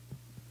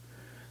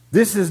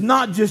 this is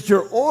not just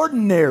your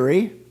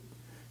ordinary,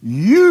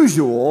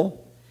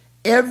 usual,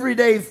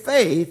 everyday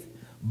faith,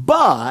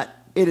 but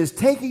it is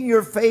taking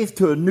your faith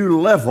to a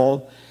new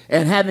level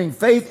and having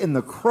faith in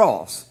the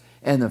cross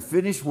and the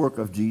finished work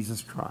of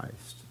Jesus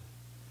Christ.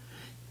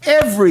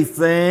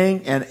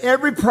 Everything and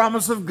every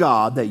promise of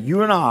God that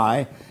you and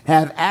I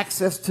have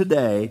access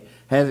today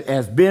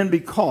has been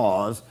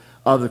because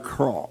of the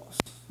cross.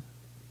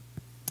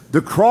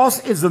 The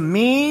cross is the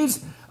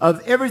means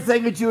of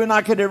everything that you and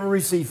I could ever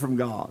receive from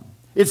God.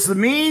 It's the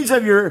means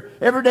of your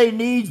everyday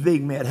needs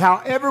being met.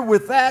 However,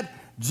 with that,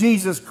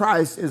 Jesus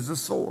Christ is the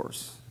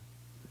source.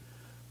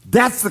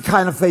 That's the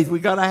kind of faith we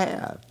got to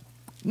have.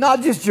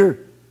 Not just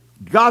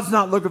God's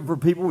not looking for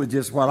people with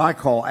just what I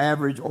call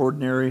average,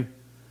 ordinary,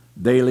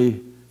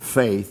 daily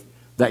faith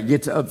that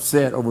gets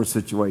upset over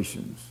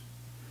situations.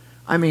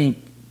 I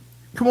mean,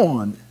 come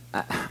on.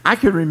 I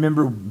can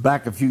remember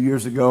back a few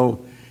years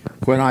ago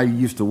when I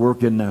used to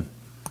work in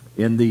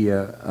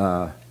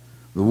the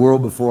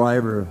world before I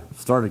ever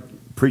started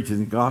preaching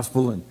the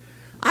gospel, and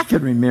I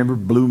can remember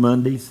Blue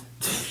Mondays.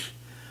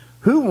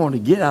 Who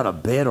wanted to get out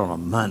of bed on a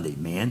Monday,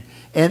 man?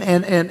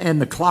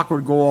 And the clock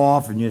would go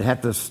off, and you'd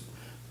have to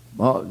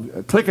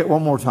click it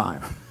one more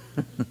time.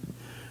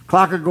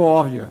 Clock would go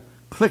off, and you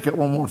click it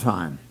one more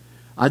time.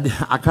 I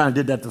kind of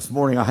did that this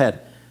morning. I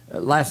had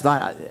last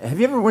night. Have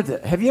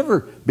you ever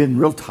been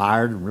real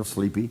tired and real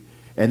sleepy,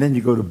 and then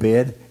you go to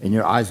bed and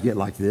your eyes get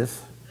like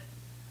this,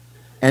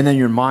 and then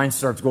your mind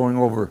starts going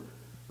over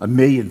a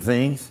million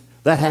things?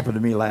 That happened to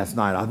me last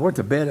night. I went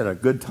to bed at a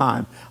good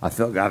time. I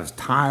felt I was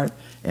tired,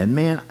 and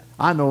man,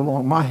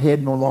 my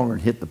head no longer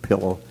hit the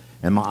pillow,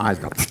 and my eyes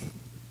got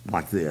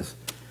like this.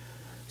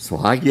 So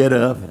I get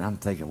up, and I'm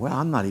thinking, well,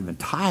 I'm not even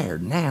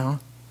tired now.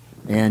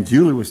 And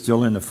Julie was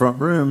still in the front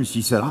room, and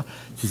she said,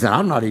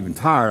 I'm not even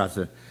tired. I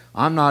said,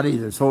 I'm not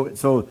either.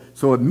 So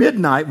at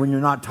midnight, when you're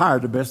not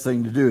tired, the best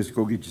thing to do is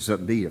go get you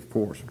something to eat, of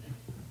course.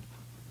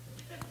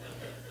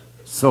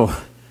 So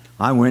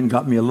I went and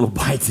got me a little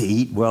bite to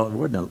eat. Well, it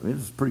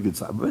was a pretty good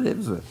size, but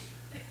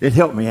it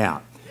helped me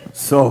out.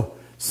 So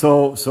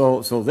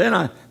then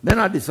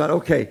I decided,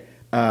 okay,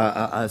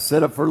 I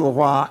set up for a little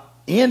while.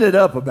 Ended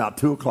up about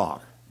 2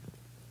 o'clock,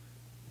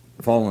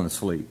 falling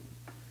asleep.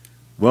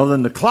 Well,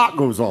 then the clock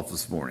goes off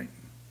this morning,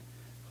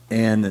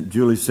 and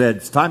Julie said,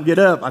 "It's time to get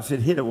up." I said,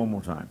 "Hit it one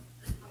more time,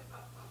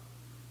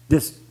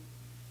 just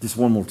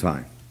one more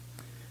time,"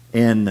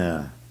 and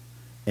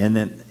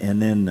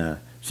then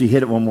she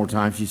hit it one more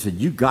time. She said,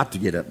 "You got to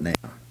get up now."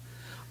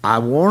 I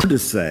wanted to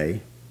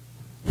say,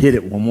 "Hit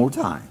it one more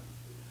time,"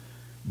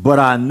 but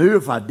I knew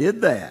if I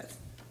did that,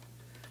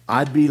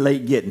 I'd be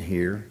late getting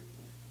here,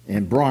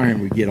 and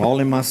Brian would get all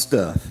in my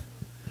stuff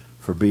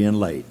for being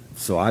late.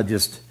 So I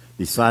just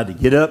decided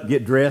to get up,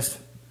 get dressed,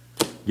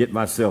 get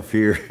myself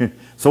here.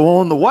 So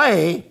on the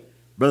way,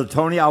 Brother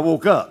Tony, I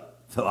woke up.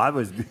 So I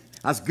was good.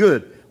 I was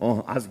good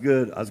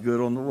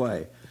on the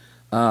way.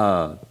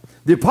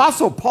 The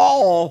Apostle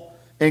Paul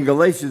in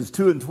Galatians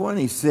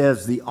 2:20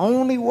 says the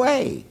only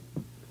way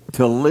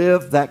to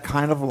live that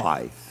kind of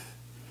life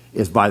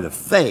is by the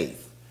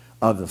faith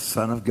of the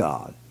Son of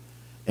God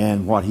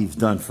and what he's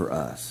done for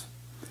us.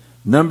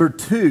 Number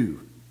two,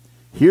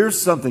 here's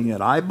something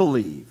that I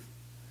believe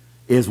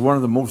is one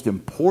of the most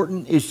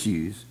important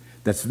issues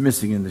that's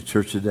missing in the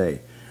church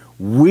today.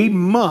 We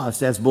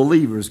must, as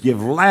believers,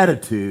 give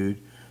latitude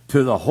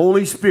to the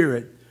Holy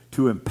Spirit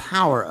to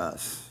empower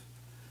us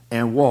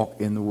and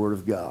walk in the Word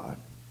of God.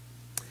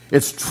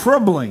 It's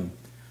troubling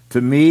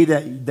to me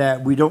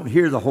that we don't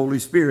hear the Holy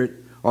Spirit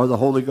or the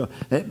Holy Ghost.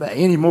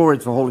 Anymore,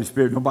 it's the Holy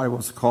Spirit. Nobody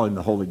wants to call him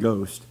the Holy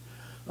Ghost.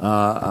 It's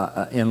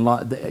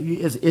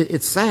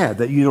sad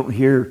that you don't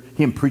hear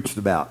him preached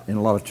about in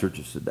a lot of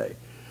churches today.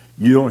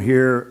 You don't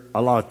hear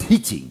a lot of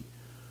teaching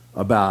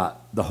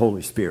about the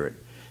Holy Spirit.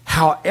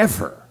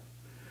 However,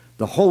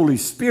 the Holy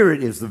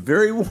Spirit is the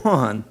very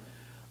one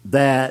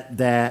that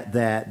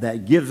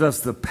gives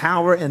us the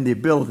power and the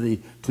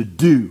ability to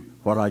do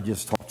what I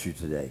just taught you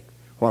today,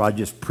 what I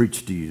just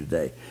preached to you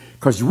today.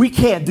 Because we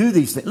can't do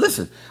these things.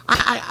 Listen,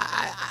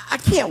 I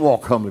can't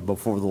walk humbly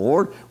before the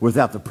Lord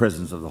without the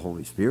presence of the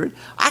Holy Spirit.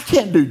 I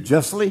can't do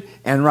justly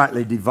and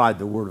rightly divide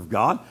the Word of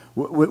God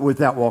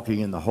without walking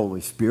in the Holy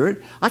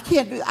Spirit. I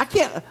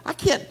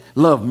can't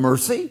love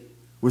mercy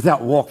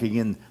without walking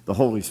in the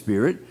Holy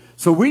Spirit.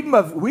 So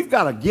we've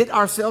got to get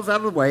ourselves out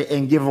of the way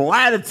and give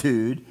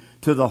latitude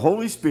to the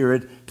Holy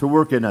Spirit to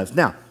work in us.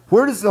 Now,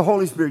 where does the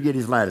Holy Spirit get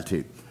his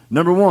latitude?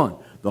 Number one,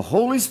 the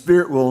Holy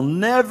Spirit will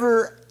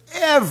never,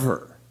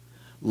 ever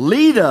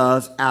lead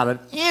us out of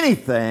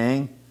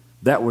anything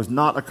that was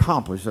not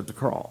accomplished at the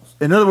cross.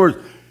 In other words,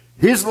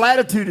 his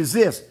latitude is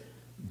this.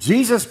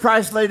 Jesus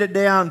Christ laid it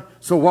down,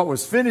 so what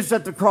was finished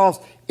at the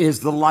cross is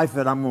the life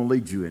that I'm going to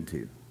lead you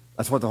into.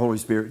 That's what the Holy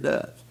Spirit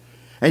does.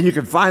 And you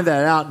can find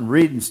that out and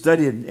read and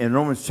study in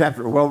Romans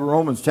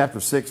chapter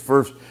 6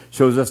 first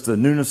shows us the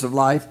newness of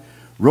life.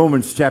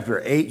 Romans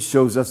chapter 8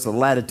 shows us the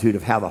latitude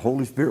of how the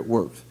Holy Spirit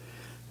works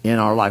in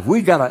our life.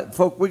 We got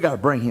to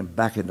bring him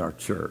back into our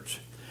church.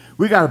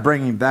 We got to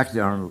bring him back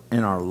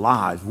in our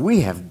lives.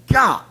 We have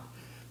got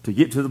to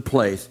get to the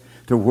place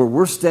to where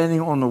we're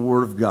standing on the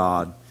Word of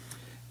God.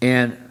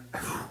 And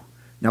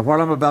now what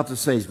I'm about to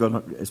say is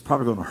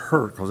probably going to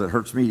hurt, because it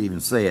hurts me to even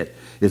say it,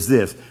 is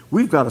this.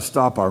 We've got to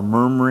stop our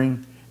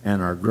murmuring and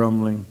our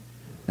grumbling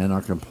and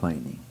our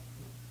complaining.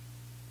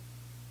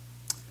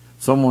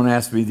 Someone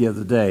asked me the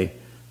other day,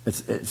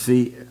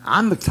 see,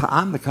 I'm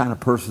the kind of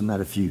person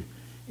that if you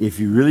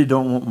really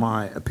don't want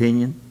my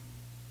opinion,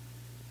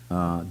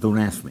 don't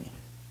ask me.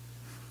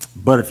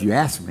 But if you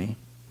ask me,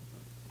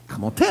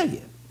 I'm going to tell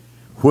you.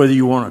 Whether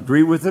you want to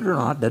agree with it or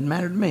not, doesn't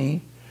matter to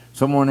me.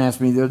 Someone asked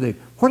me the other day,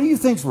 what do you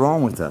think's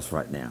wrong with us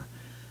right now?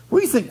 What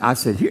do you think? I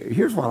said,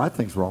 here's what I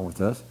think's wrong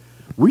with us.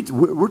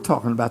 We're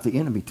talking about the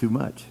enemy too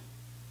much.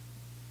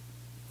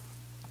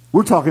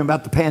 We're talking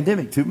about the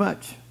pandemic too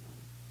much.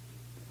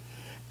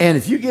 And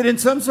if you get in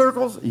some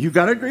circles, you've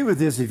got to agree with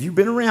this. If you've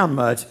been around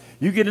much,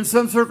 you get in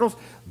some circles,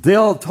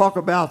 they'll talk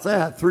about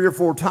that 3 or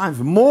 4 times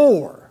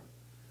more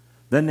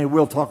than they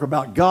will talk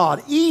about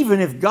God, even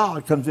if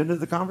God comes into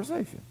the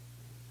conversation.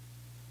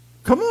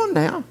 Come on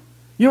now.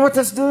 You know what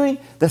that's doing?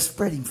 That's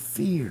spreading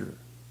fear.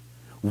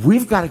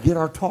 We've got to get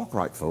our talk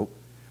right, folks.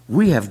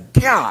 We have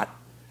got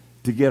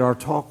to get our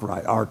talk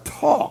right. Our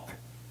talk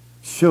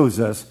shows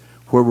us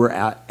where we're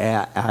at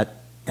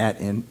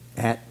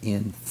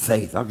in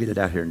faith. I'll get it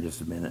out here in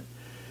just a minute.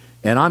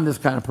 And I'm this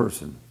kind of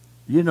person.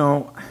 You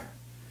know,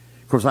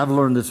 of course, I've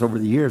learned this over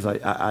the years.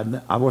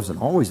 I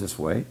wasn't always this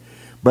way,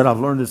 but I've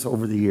learned this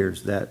over the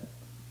years that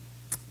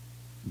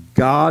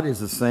God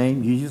is the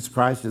same. Jesus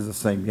Christ is the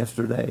same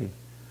yesterday,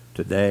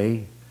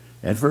 today,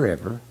 and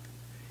forever.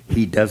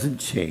 He doesn't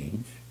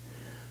change.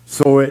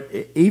 So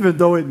even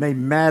though it may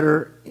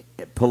matter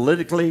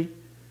politically,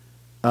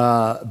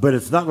 but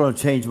it's not going to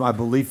change my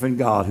belief in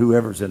God,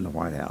 whoever's in the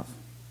White House.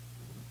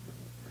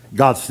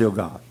 God's still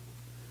God.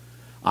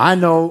 I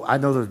know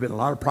there's been a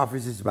lot of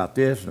prophecies about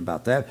this and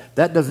about that.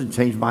 That doesn't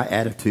change my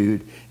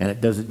attitude, and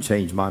it doesn't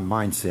change my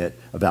mindset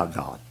about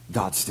God.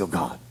 God's still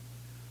God.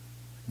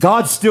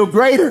 God's still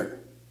greater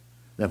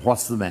than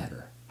what's the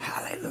matter.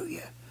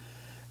 Hallelujah.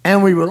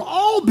 And we will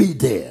all be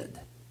dead,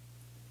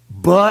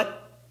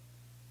 but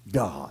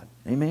God.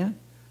 Amen?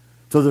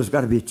 So there's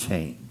got to be a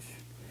change.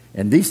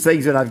 And these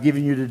things that I've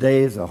given you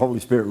today, as the Holy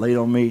Spirit laid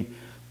on me,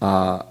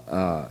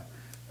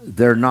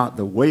 they're not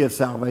the way of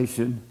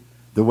salvation,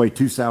 the way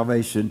to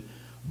salvation,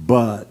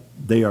 but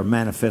they are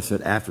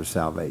manifested after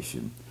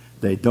salvation.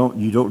 You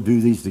don't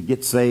do these to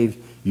get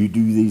saved. You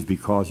do these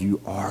because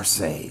you are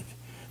saved,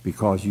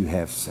 because you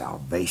have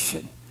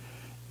salvation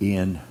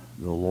in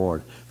the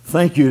Lord.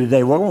 Thank you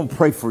today. Well, I want to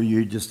pray for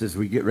you just as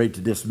we get ready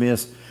to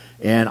dismiss.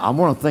 And I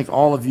want to thank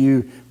all of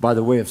you by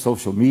the way of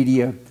social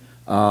media.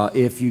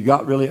 If you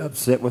got really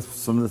upset with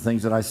some of the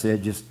things that I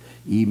said, just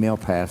email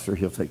Pastor.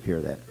 He'll take care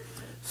of that.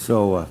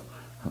 So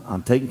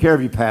I'm taking care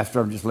of you, Pastor.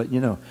 I'm just letting you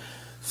know.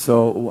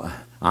 So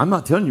I'm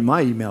not telling you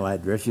my email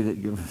address. You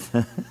didn't give.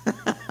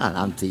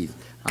 I'm teasing.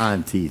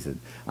 I'm teasing.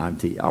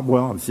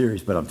 Well, I'm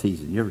serious, but I'm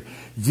teasing.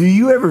 Do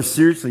you ever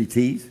seriously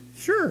tease?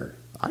 Sure,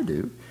 I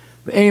do.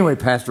 But anyway,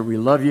 Pastor, we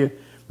love you.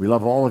 We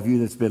love all of you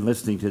that's been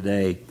listening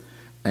today,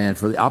 and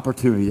for the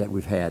opportunity that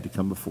we've had to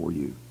come before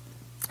you.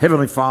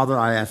 Heavenly Father,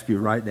 I ask you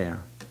right now,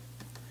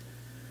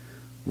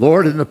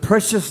 Lord, in the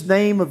precious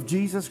name of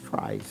Jesus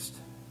Christ,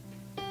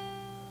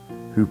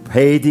 who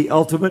paid the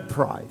ultimate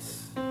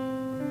price,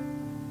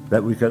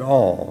 that we could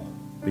all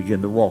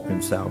begin to walk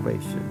in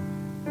salvation.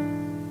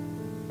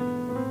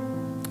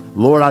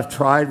 Lord, I've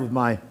tried with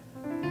my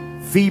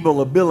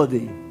feeble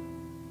ability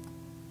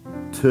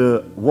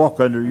to walk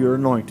under your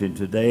anointing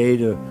today,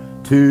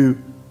 to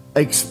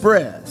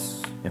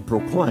express and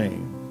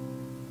proclaim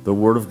the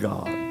Word of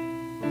God.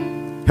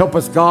 Help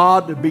us,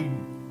 God, to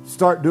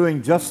start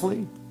doing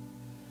justly.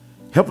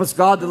 Help us,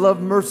 God, to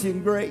love mercy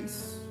and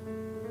grace.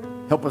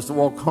 Help us to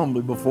walk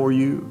humbly before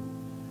you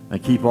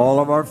and keep all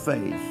of our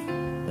faith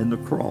in the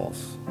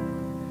cross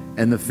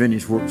and the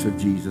finished works of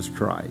Jesus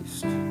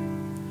Christ.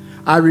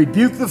 I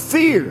rebuke the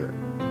fear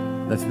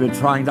that's been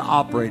trying to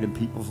operate in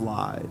people's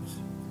lives.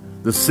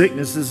 The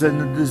sicknesses and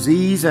the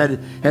disease that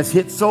has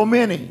hit so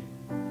many.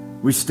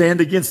 We stand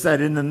against that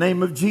in the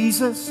name of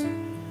Jesus,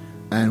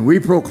 and we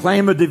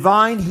proclaim a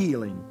divine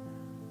healing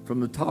from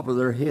the top of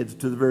their heads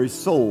to the very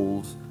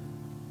soles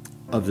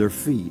of their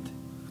feet.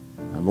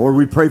 And Lord,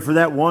 we pray for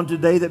that one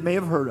today that may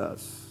have hurt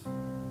us,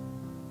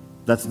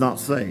 that's not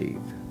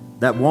saved,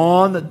 that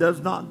one that does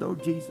not know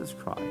Jesus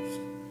Christ.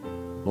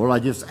 Lord, I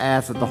just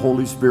ask that the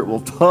Holy Spirit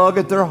will tug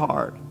at their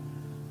heart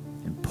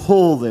and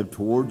pull them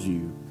towards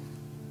you.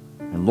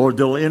 And Lord,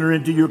 they'll enter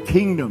into your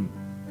kingdom.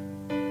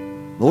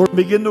 Lord,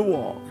 begin to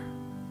walk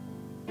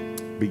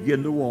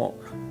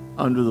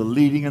under the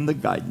leading and the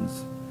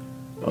guidance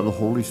of the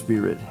Holy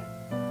Spirit.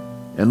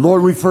 And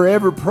Lord, we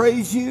forever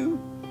praise you,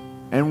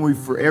 and we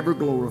forever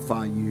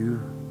glorify you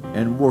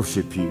and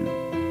worship you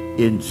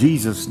in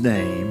Jesus'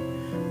 name.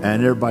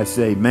 And everybody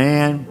say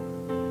amen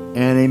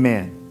and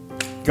amen.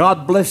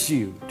 God bless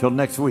you. Till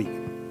next week.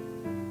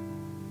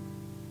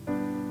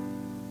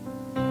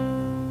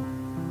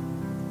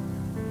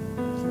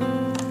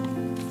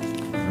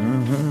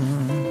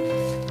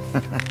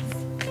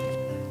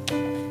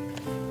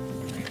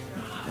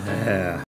 Yeah.